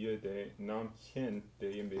 ni yede, nam kien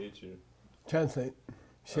de yimbeju. Translate.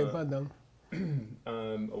 Shepa dang.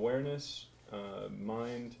 Awareness,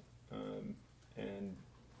 mind, and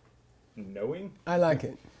knowing. I like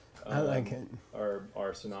it. I like it.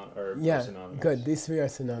 Are synonymous. Yeah, good. These three are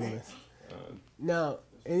synonymous. Now,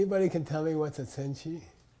 anybody can tell me what's a senshi?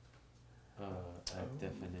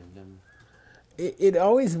 Definitum. It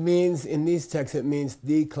always means, in these texts, it means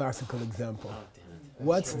the classical example. Oh, damn it.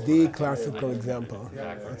 What's the classical example?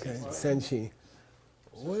 Backwards. Okay, senshi.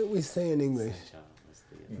 What do we say in English?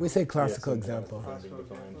 We say classical example.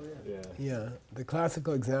 Yeah, the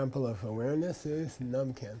classical example of awareness is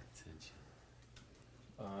namkyan.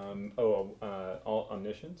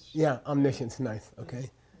 Omniscience? Yeah, omniscience, nice, okay.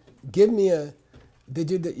 Give me a,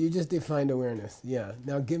 you just defined awareness, yeah.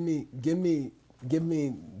 Now give me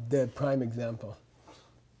the prime example.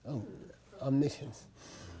 Oh, omniscience,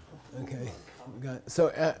 okay.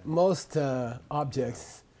 So most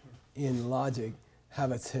objects in logic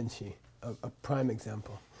have a senshi, a prime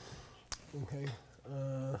example. Okay,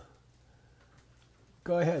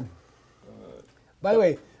 go ahead. By the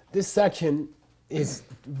way, this section is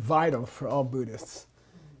vital for all Buddhists,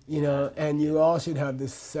 you know, and you all should have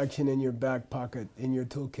this section in your back pocket, in your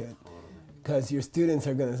toolkit, because your students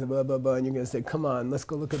are going to say blah, blah, blah, and you're going to say, come on, let's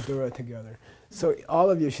go look at Dura together. So all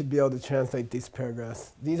of you should be able to translate these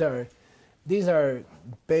paragraphs. These are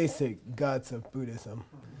basic guts of Buddhism.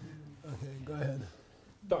 Okay, go ahead.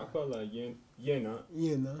 Takpala yena,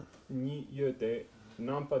 ni yote,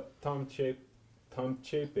 nampa tamchepe,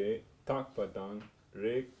 takpadan,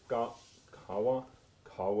 re ka kawa,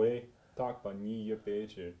 kawe, takpa ni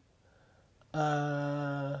yopeche.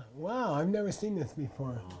 Wow, I've never seen this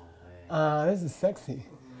before. This is sexy.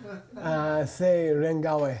 Say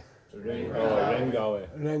rengawe. Rengawe.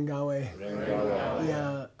 Rengawe.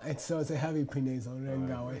 Yeah, it's a heavy prenasal,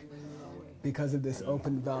 rengawe, because of this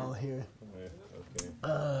open vowel here.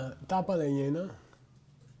 Tapale yena.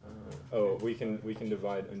 We can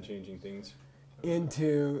divide unchanging things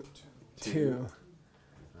into two.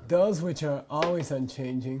 Those which are always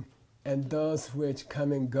unchanging, and those which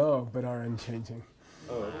come and go but are unchanging.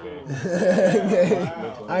 Oh, okay. Okay.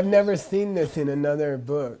 I've never seen this in another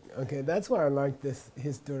book. Okay, that's why I like this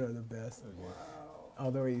Histura the best. Okay.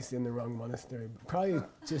 Although he's in the wrong monastery. Probably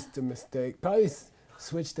just a mistake. Probably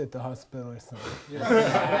switched at the hospital or something.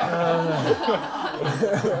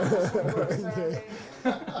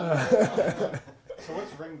 So So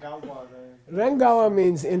what's Rengawa then? Rengawa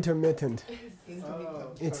means intermittent.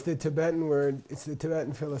 Oh, It's so- the Tibetan word, it's the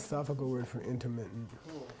Tibetan philosophical word for intermittent.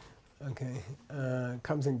 Cool. Okay,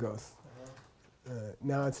 comes and goes.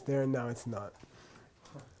 Now it's there, now it's not.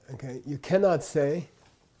 Okay, you cannot say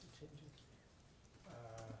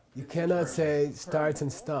starts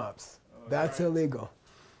and stops. That's illegal.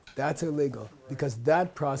 That's illegal because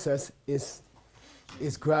that process is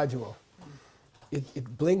gradual.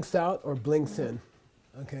 It blinks out or blinks in.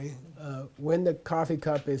 Okay, when the coffee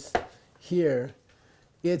cup is here,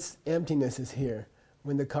 its emptiness is here.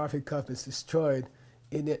 When the coffee cup is destroyed,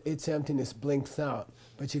 its emptiness blinks out.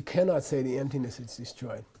 But you cannot say the emptiness is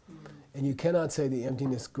destroyed. And you cannot say the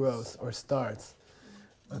emptiness grows or starts.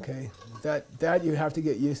 Okay? That you have to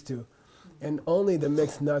get used to. And only the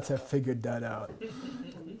mixed nuts have figured that out.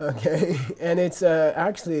 Okay? And it's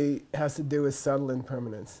actually has to do with subtle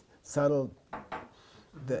impermanence. Subtle,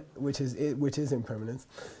 which is impermanence.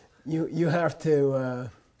 You have to,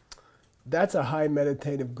 that's a high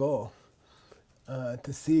meditative goal.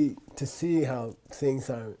 To see how things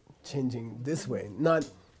are changing this way. Not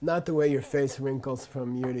the way your face wrinkles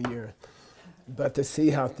from year to year, but to see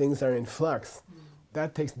how things are in flux.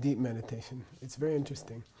 That takes deep meditation. It's very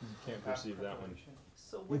interesting. You can't perceive that one.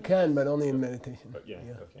 So You can, but only in meditation. But yeah,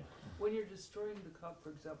 okay. when you're destroying the cup, for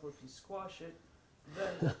example, if you squash it,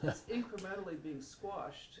 then it's incrementally being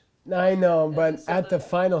squashed. I know, And but so at the the-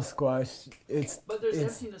 final squash, But there's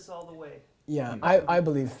it's emptiness all the way. yeah. I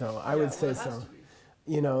believe so. I would say it has so. to be.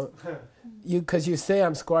 You know, because you say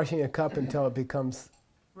I'm squashing a cup until it becomes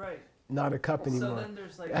Right. not a cup So anymore. then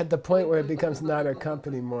there's like At the point where it becomes not a cup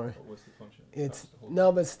anymore, But what's the function? it's To hold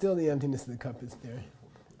no, but still the emptiness of the cup is there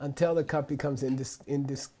until the cup becomes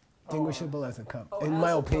indistinguishable as a cup. Oh, In as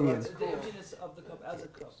my a cup, opinion, it's the emptiness of the cup as a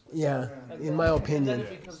cup. yeah. And In then- my And opinion, then it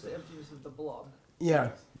becomes the emptiness of the blob. yeah,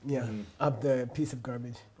 yeah, Mhm. of the piece of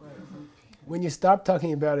garbage. Right. When you stop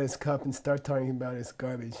talking about it as cup and start talking about it as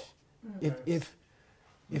garbage, if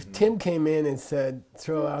Tim came in and said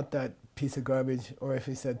throw out that piece of garbage, or if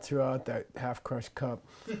he said throw out that half-crushed cup,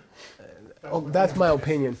 that's my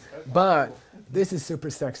opinion. But this is super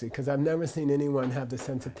sexy because I've never seen anyone have the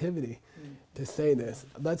sensitivity to say this.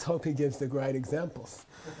 Let's hope he gives the right examples.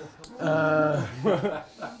 Go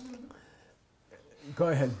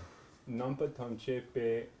ahead. Nampa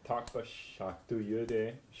tamchepe takpa shaktu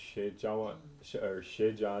yude sheja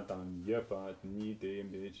dan yepa ni de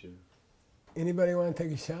meju. Anybody want to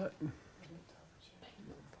take a shot?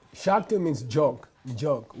 Shaktu means joke.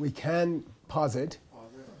 Joke. We can posit.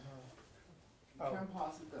 You can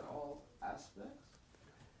posit that all aspects.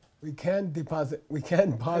 We can deposit. We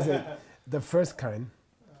can posit the first kind,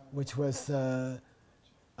 which was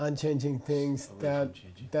unchanging things that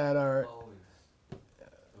are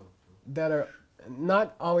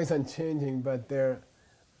not always unchanging, but they're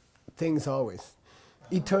things always,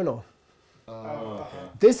 eternal. Okay.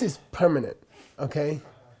 This is permanent. Okay,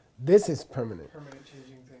 this is permanent, Permanent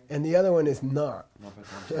changing thing. and the other one is not.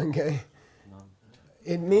 Okay,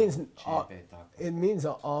 it means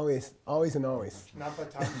always, always and always.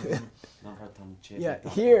 Napatamche. Yeah,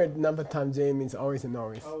 here Nampatam J means always and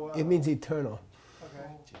always. Oh, wow. It means eternal.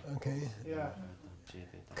 Okay. Okay, Yeah.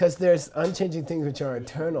 because there's unchanging things which are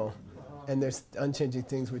eternal, and there's unchanging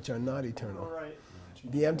things which are not eternal. All right.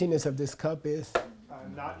 The emptiness of this cup is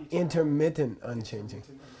Not eternal. intermittent unchanging,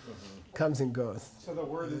 comes and goes. So the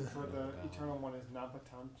word for the eternal one is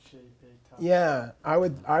Napatamche Beta. Yeah, I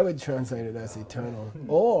would translate it as eternal.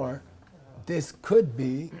 Or this could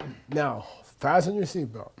be, now fasten your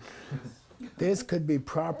seatbelt. This could be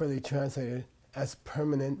properly translated as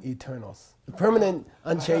permanent eternals. Permanent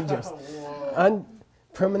unchangers. Whoa.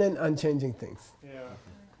 Permanent unchanging things. Yeah.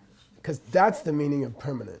 Because that's the meaning of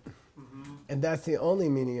permanent. Mm-hmm. And that's the only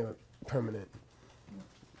meaning of permanent.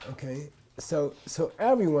 Okay? So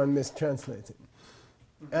everyone mistranslates it.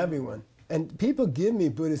 Everyone. And people give me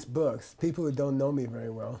Buddhist books, people who don't know me very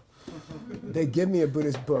well. They give me a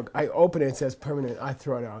Buddhist book. I open it, it says permanent, I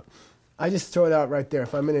throw it out. I just throw it out right there.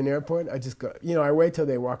 If I'm in an airport, I just go, I wait till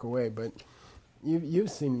they walk away, but you've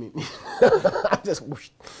seen me. I just whoosh.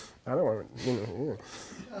 I don't want to,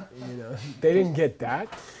 they didn't get that,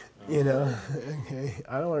 okay.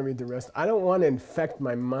 I don't want to read the rest. I don't want to infect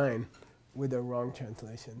my mind with a wrong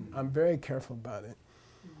translation. I'm very careful about it.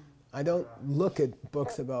 I don't look at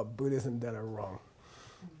books about Buddhism that are wrong,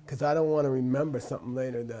 because I don't want to remember something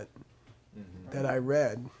later that I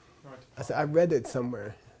read. I read it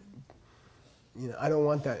somewhere. I don't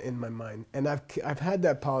want that in my mind. And I've had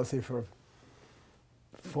that policy for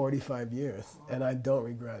 45 years, and I don't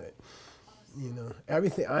regret it.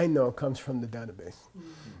 Everything I know comes from the database,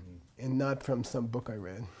 and not from some book I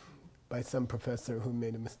read. by some professor who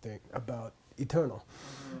made a mistake about eternal.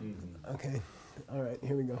 Mm-hmm. Okay, all right,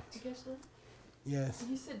 here we go. Geshe, Yes.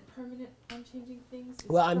 you said permanent unchanging things. Is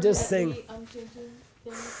Well, I'm just saying. permanently unchanging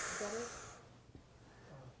things better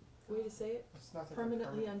way to say it? It's not that they're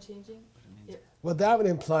Permanently permanent. unchanging. Well, that would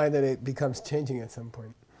imply that it becomes changing at some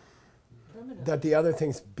point. Permanent. That the other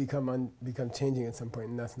things become changing at some point,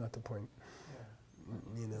 and that's not the point.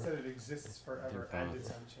 Yeah. You know. It said it exists forever and it's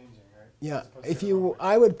unchanging, right? Yeah. As opposed If to you, permanent.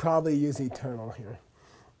 I would probably use eternal here,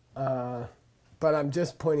 but I'm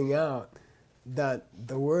just pointing out that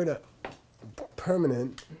the word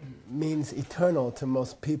permanent means eternal to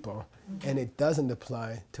most people, and it doesn't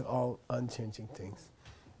apply to all unchanging things.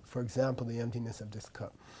 For example, the emptiness of this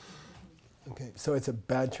cup. Okay, so it's a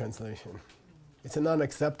bad translation. It's an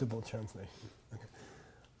unacceptable translation.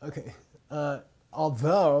 Okay.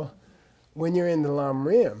 Although, when you're in the Lam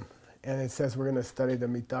Rim, and it says we're going to study the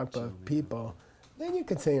mitakpa of people, then you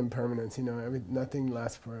could say impermanence. You know, nothing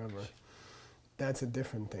lasts forever. That's a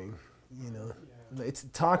different thing. You know, it's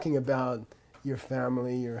talking about your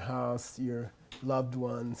family, your house, your loved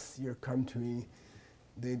ones, your country.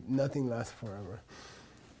 Nothing lasts forever.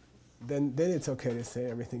 Then it's okay to say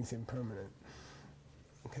everything's impermanent.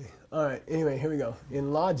 Okay. All right. Anyway, here we go.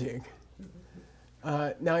 In logic,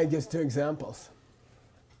 now he gives two examples.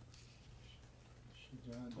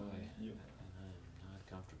 Boy, and I'm not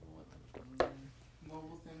comfortable with them.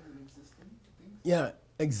 Noble things and existing things? Yeah,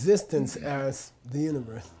 existence as the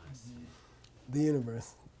universe. The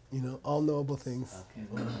universe. You know, all knowable things. Okay.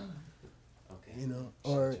 Okay. You know,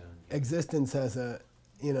 or existence as a,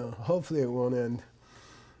 you know, hopefully it won't end.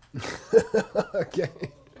 Okay.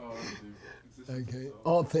 Oh, the existence Okay. of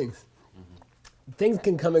All things. Mhm. Things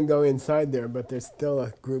can come and go inside there, but there's still a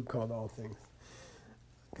group called all things.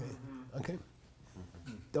 Okay. Okay.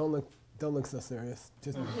 Don't look so serious.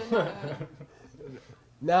 Just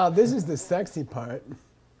now, this is the sexy part.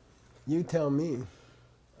 You tell me.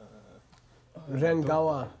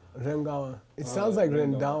 Rengawa. It sounds like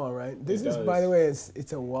Rendawa, right? This is, by the way,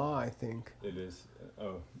 it's a wa, I think. It is.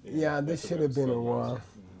 Oh. Yeah, this that's should the way have been a it's wa. spelled.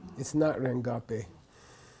 It's not Rengape.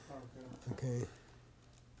 Oh, Okay.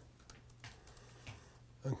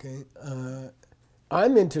 Okay.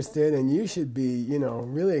 I'm interested, and you should be, you know,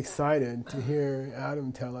 really excited to hear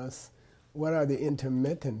Adam tell us what are the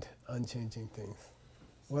intermittent, unchanging things.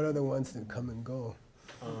 What are the ones that come and go?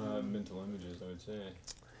 Mental images, I would say.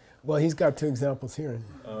 Well, he's got two examples here.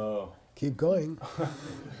 Oh. Keep going.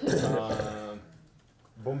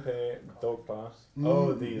 Bumpe Dokpa.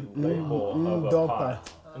 Oh, the label of a Ndokpa.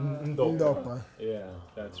 pot. Ndokpa. Ndokpa. Yeah,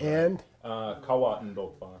 that's right. And Kawa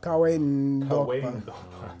Ndokpa. Kawe Kawe Ndokpa.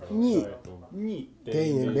 Ndokpa. Ni. Sorry. Ni.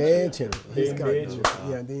 Deyin He's got Deyin those.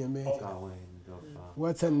 Yeah, Deyin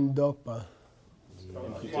What's a Ndokpa?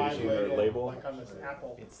 Imputation or label. Like on this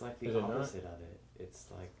apple. It's like Is the it not? opposite of it. It's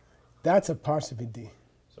like That's a Parshavidi.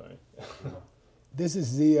 Sorry. This is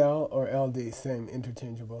ZL or LD, same,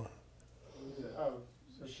 interchangeable. Oh,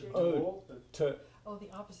 so it's a Oh, dual? to Oh, the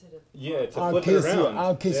opposite of. yeah, to I'll flip kiss it you. around.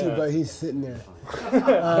 I'll kiss you, Yeah. but he's sitting there.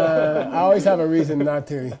 I always have a reason not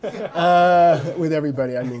to. With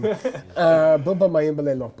everybody, I mean. Bumba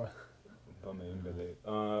Mayimbale Lopa.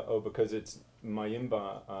 Because it's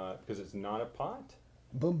Mayimba, because it's not a pot?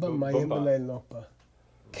 Bumba Bumba. Mayimbale Lopa.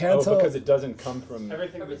 Oh, Cancel, because it doesn't come from...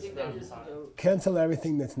 Everything that's Everything that not is pot. the cancel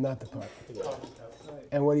everything that's not the part. Right.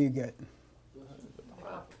 And what do you get?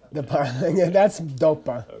 The part. Yeah, that's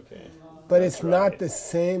Dopa. Okay. But it's That's not right. the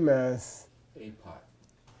same as... a pot.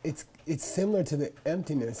 It's similar to the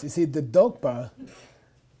emptiness. You see, the Dokpa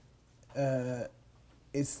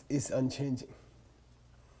is unchanging.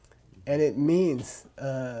 And it means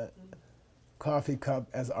coffee cup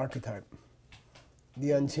as archetype.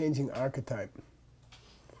 The unchanging archetype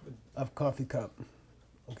of coffee cup.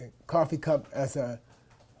 Okay, coffee cup as a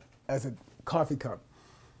coffee cup.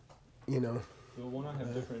 You know. Well, won't I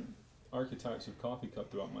have different archetypes of coffee cup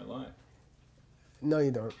throughout my life? No,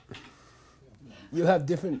 you don't. You have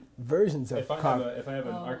different versions of If I coffee. have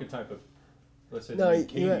an archetype of, let's say, No,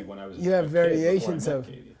 Katie you have- when I was you have a kid before I variations met of-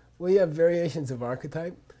 Katie. Well, you have variations of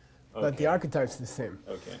archetype, but the Okay. archetype's the same.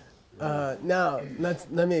 Okay. Now,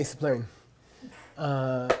 let me explain.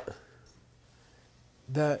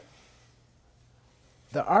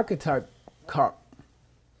 The archetype cup,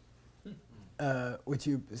 which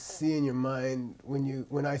you see in your mind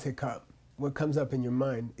when I say cup, what comes up in your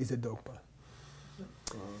mind is a dokpa.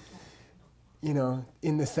 You know,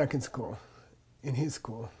 in the second school, in his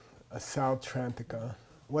school, a South Trantica,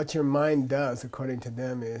 what your mind does, according to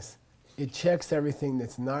them, is it checks everything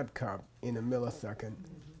that's not cup in a millisecond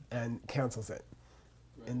and cancels it.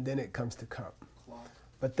 And then it comes to cup.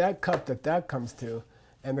 But that cup that comes to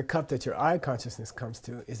And the cup that your eye consciousness comes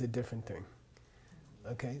to is a different thing.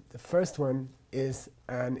 Okay? The first one is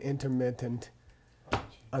an intermittent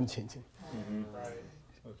unchanging. Right.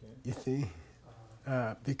 Okay. You see?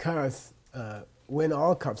 Because when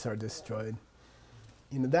all cups are destroyed,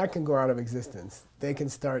 that can go out of existence. They can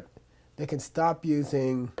stop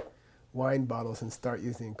using wine bottles and start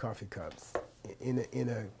using coffee cups in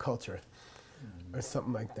a culture or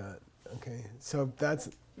something like that. Okay? So that's,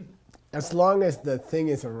 as long as the thing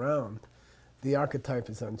is around, the archetype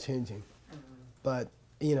is unchanging. But,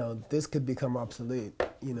 this could become obsolete.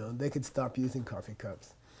 They could stop using coffee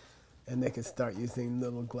cups. And they could start using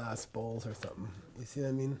little glass bowls or something. You see what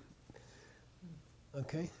I mean?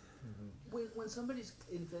 Okay? When somebody's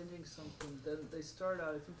inventing something, then they start out,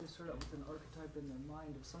 I think they start out with an archetype in their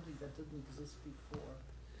mind of something that didn't exist before.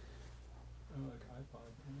 Like iPod.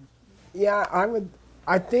 Yeah,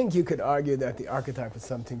 I think you could argue that the archetype of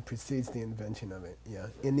something precedes the invention of it, yeah,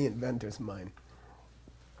 in the inventor's mind.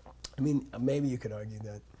 I mean, maybe you could argue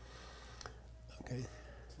that. Okay.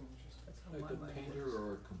 Like a painter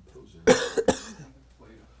or a composer.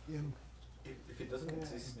 Yeah. If it doesn't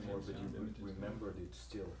exist anymore, but you remembered it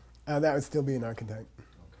still. That would still be an archetype.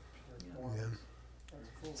 Okay. Yeah. That's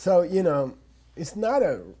cool. So, it's not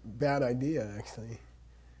a bad idea, actually.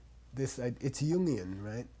 It's Jungian,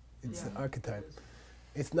 right? It's an archetype.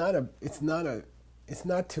 It's not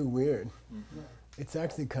too weird. It's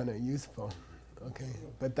actually kind of useful. Okay.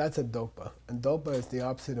 But that's a dopa. And dopa is the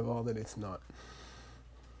opposite of all that it's not.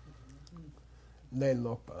 Le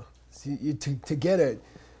lopa. So to get it,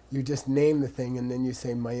 you just name the thing and then you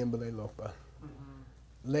say mayimba le lopa.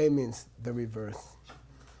 Le means the reverse.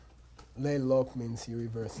 Le lop means you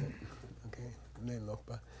reverse it. Okay, le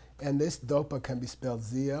lopa. And this dopa can be spelled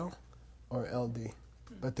ZL or LD,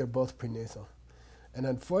 but they're both prenasal. And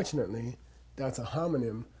unfortunately, that's a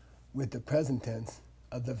homonym with the present tense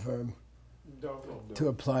of the verb to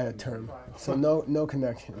apply a term. So no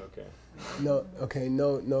connection. Okay.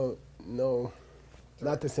 No,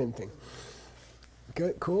 not the same thing.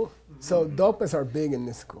 Good, cool? So dopas are big in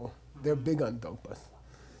this school. They're big on dopas.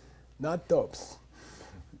 Not dopes.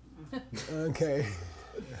 Okay.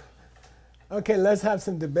 Okay, let's have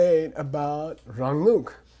some debate about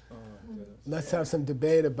Rangluk. Let's have some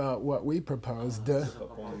debate about what we proposed.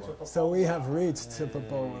 So we have reached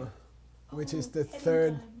Sipapola, which is the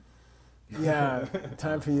third. Yeah,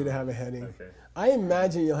 time for you to have a heading. Okay. I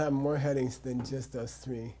imagine you'll have more headings than just us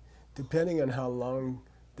three, depending on how long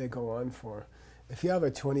they go on for. If you have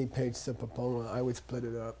a 20-page Sipapola, I would split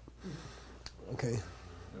it up. Okay.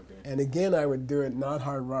 And again, I would do it not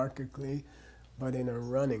hierarchically, but in a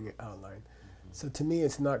running outline. So to me,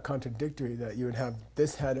 it's not contradictory that you would have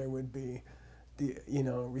this header would be the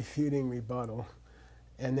refuting rebuttal,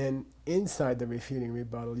 and then inside the refuting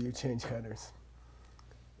rebuttal, you change headers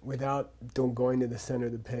without going to the center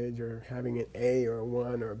of the page or having an A or a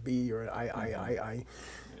 1 or a B or an I.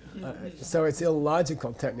 So it's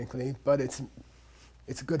illogical technically, but it's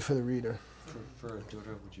good for the reader. For a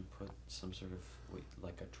Dora, would you put some sort of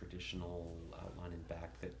like a traditional outline in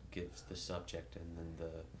back that gives the subject and then the...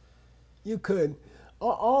 You could.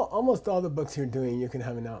 Almost all the books you're doing, you can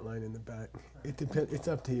have an outline in the back. It depends. It's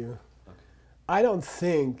up to you. Okay. I don't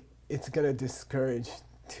think it's going to discourage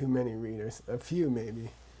too many readers. A few maybe.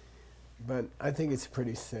 But I think it's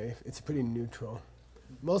pretty safe. It's pretty neutral.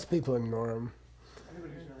 Most people ignore them.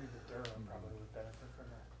 Anybody who's going to read the Durham probably would benefit from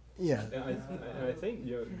that. Yeah. And I think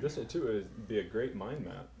this too would be a great mind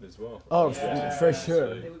map as well. Oh, Yeah. for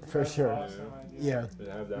sure. That's For sure. awesome idea. Yeah.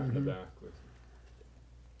 To have that in the back with.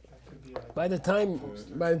 That could be like By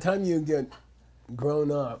the time you get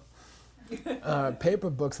grown up,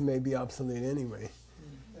 paper books may be obsolete anyway.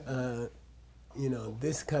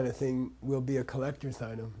 This kind of thing will be a collector's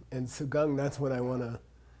item. And Sugang, that's what I want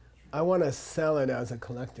to sell it as a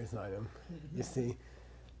collector's item, you see.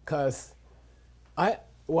 Because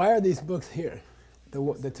why are these books here?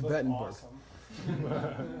 The Tibetan books.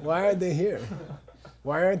 Why are they here?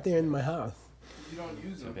 Why aren't they in my house? You don't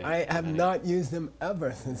use them. I have not used them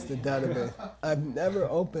ever since the database. I've never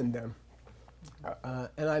opened them.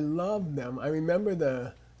 And I love them. I remember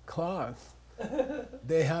the cloths.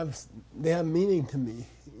 They have meaning to me,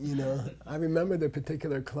 I remember the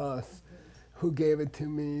particular cloth, who gave it to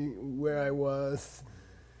me, where I was,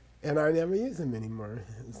 and I never use them anymore.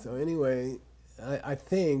 So anyway, I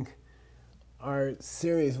think our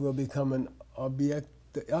series will become an objet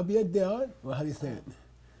d'art? Well, how do you say it?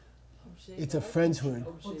 It's a French word.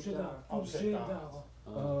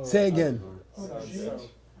 Say again.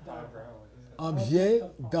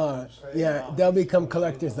 Objet d'art. Yeah, they'll become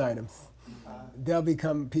collector's items. They'll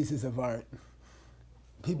become pieces of art.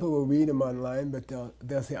 people will read them online, but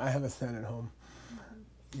they'll say, I have a set at home.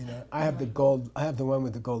 You know, I have the one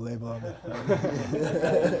with the gold label on it.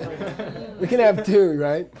 We can have two,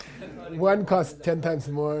 right? One costs 10 times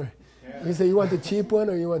more. We say, you want the cheap one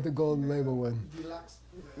or you want the gold label one? Deluxe.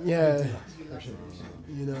 Yeah.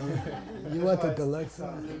 You know, you want the deluxe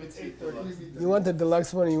one. You want the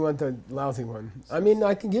deluxe one or you want the lousy one? I mean,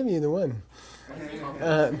 I can give you the one.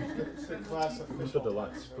 The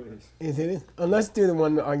deluxe, please. Is it? Oh, let's do the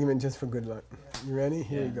one argument just for good luck. You ready?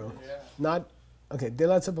 Here you go. Not, okay,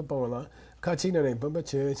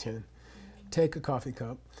 take a coffee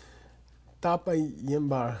cup. Tapa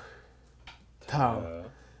yimbar tao.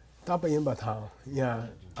 Tapa yimbar tao. Yeah.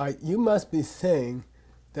 You must be saying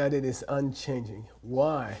that it is unchanging.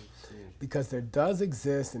 Why? Because there does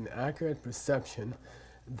exist an accurate perception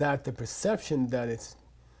that the perception that it's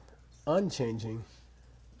unchanging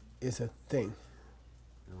is a thing.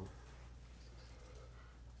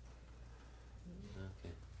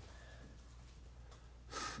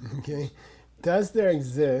 Okay. Does there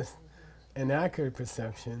exist an accurate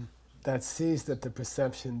perception that sees that the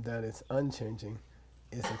perception that it's unchanging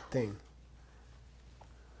is a thing?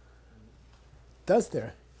 Does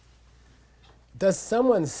there? Does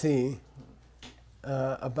someone see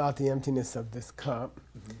about the emptiness of this cup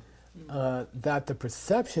that the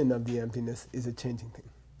perception of the emptiness is a changing thing?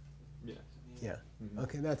 Yes. Yeah.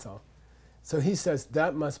 Okay, that's all. So he says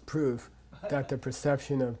that must prove that the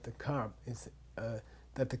perception of the cup is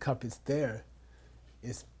that the cup is there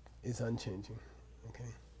is unchanging.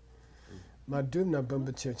 Okay.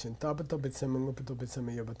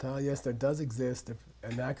 Yes, there does exist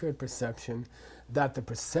an accurate perception that the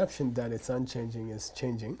perception that it's unchanging is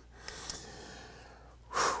changing.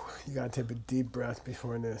 You gotta take a deep breath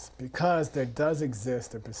before this. Because there does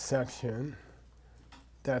exist a perception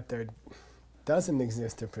that there doesn't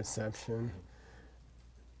exist a perception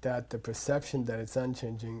that the perception that it's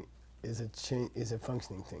unchanging is a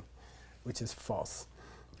functioning thing, which is false.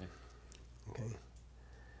 Okay.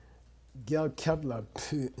 Gel Kepler.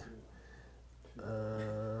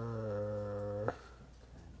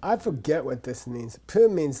 I forget what this means. Pu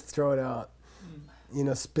means throw it out,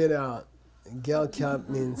 spit out. Gel Kep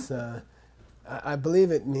means, I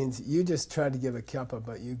believe it means you just tried to give a kappa,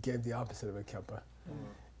 but you gave the opposite of a kappa.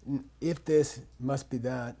 If this must be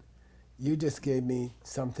that, you just gave me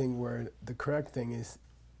something where the correct thing is,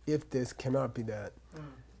 if this cannot be that.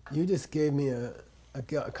 You just gave me a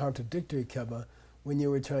contradictory kappa when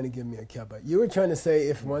you were trying to give me a kappa. You were trying to say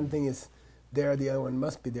if one thing is there, the other one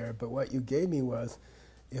must be there, but what you gave me was,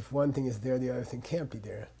 if one thing is there, the other thing can't be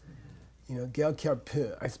there. Gel Kep,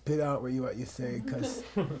 I spit out what you say, because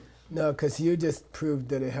you just proved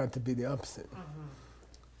that it had to be the opposite.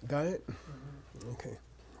 Got it? Okay.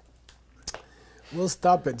 We'll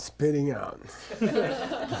stop at spitting out.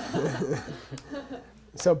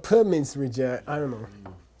 So pu means reject. I don't know.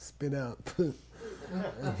 Spit out. Pu.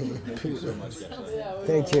 Okay. Pu.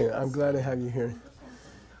 Thank you. I'm glad to have you here.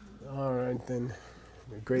 All right then.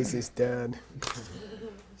 Gracie's dad.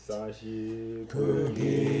 Sashi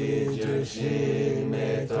Pugi Jushi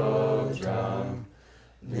Meto Jam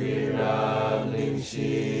Viram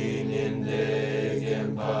Limshi Ninde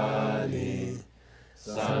Gempali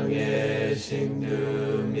Sangye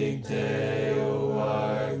Shingdu Mikte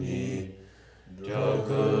Owargi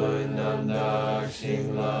Joku Namdak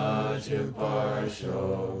Shingla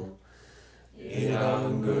Chuparsho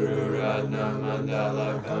Irang Guru Ratna Mandala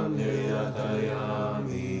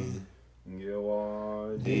Kamniyatayami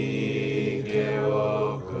Di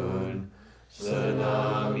Gero Kun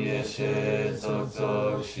Sanam Yeshe Tsok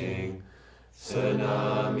Tsok Shing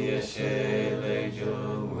Sanam Yeshe Le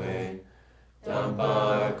Jung Wei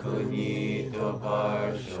Dampar Kunyi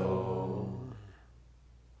Topar Sho.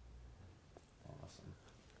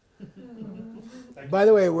 By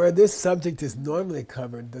the way, where this subject is normally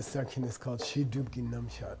covered, the section is called Shidubki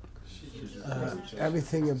Namshat.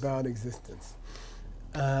 Everything about existence.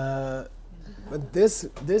 But this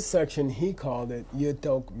section, he called it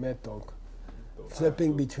Yutok Metok,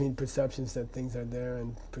 flipping between perceptions that things are there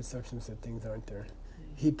and perceptions that things aren't there.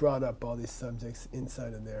 He brought up all these subjects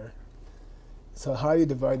inside of there. So how you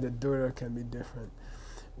divide the Dura can be different.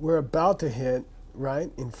 We're about to hit, right,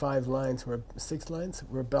 in 5 lines, 6 lines,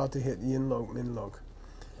 we're about to hit Yin Lok, Min Lok.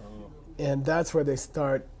 And that's where they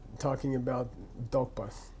start talking about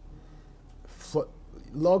Dokpas.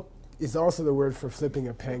 Lok is also the word for flipping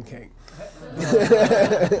a pancake.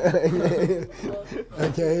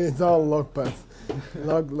 Okay, it's all Lokpas.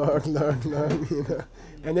 Lok,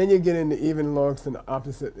 And then you get into even logs and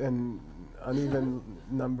opposite and uneven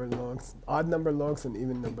number logs, odd number logs and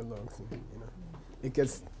even number logs. It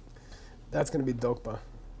gets, that's going to be Dokpa.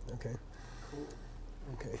 Okay.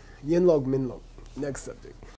 Okay. Yin log, min log. Next subject.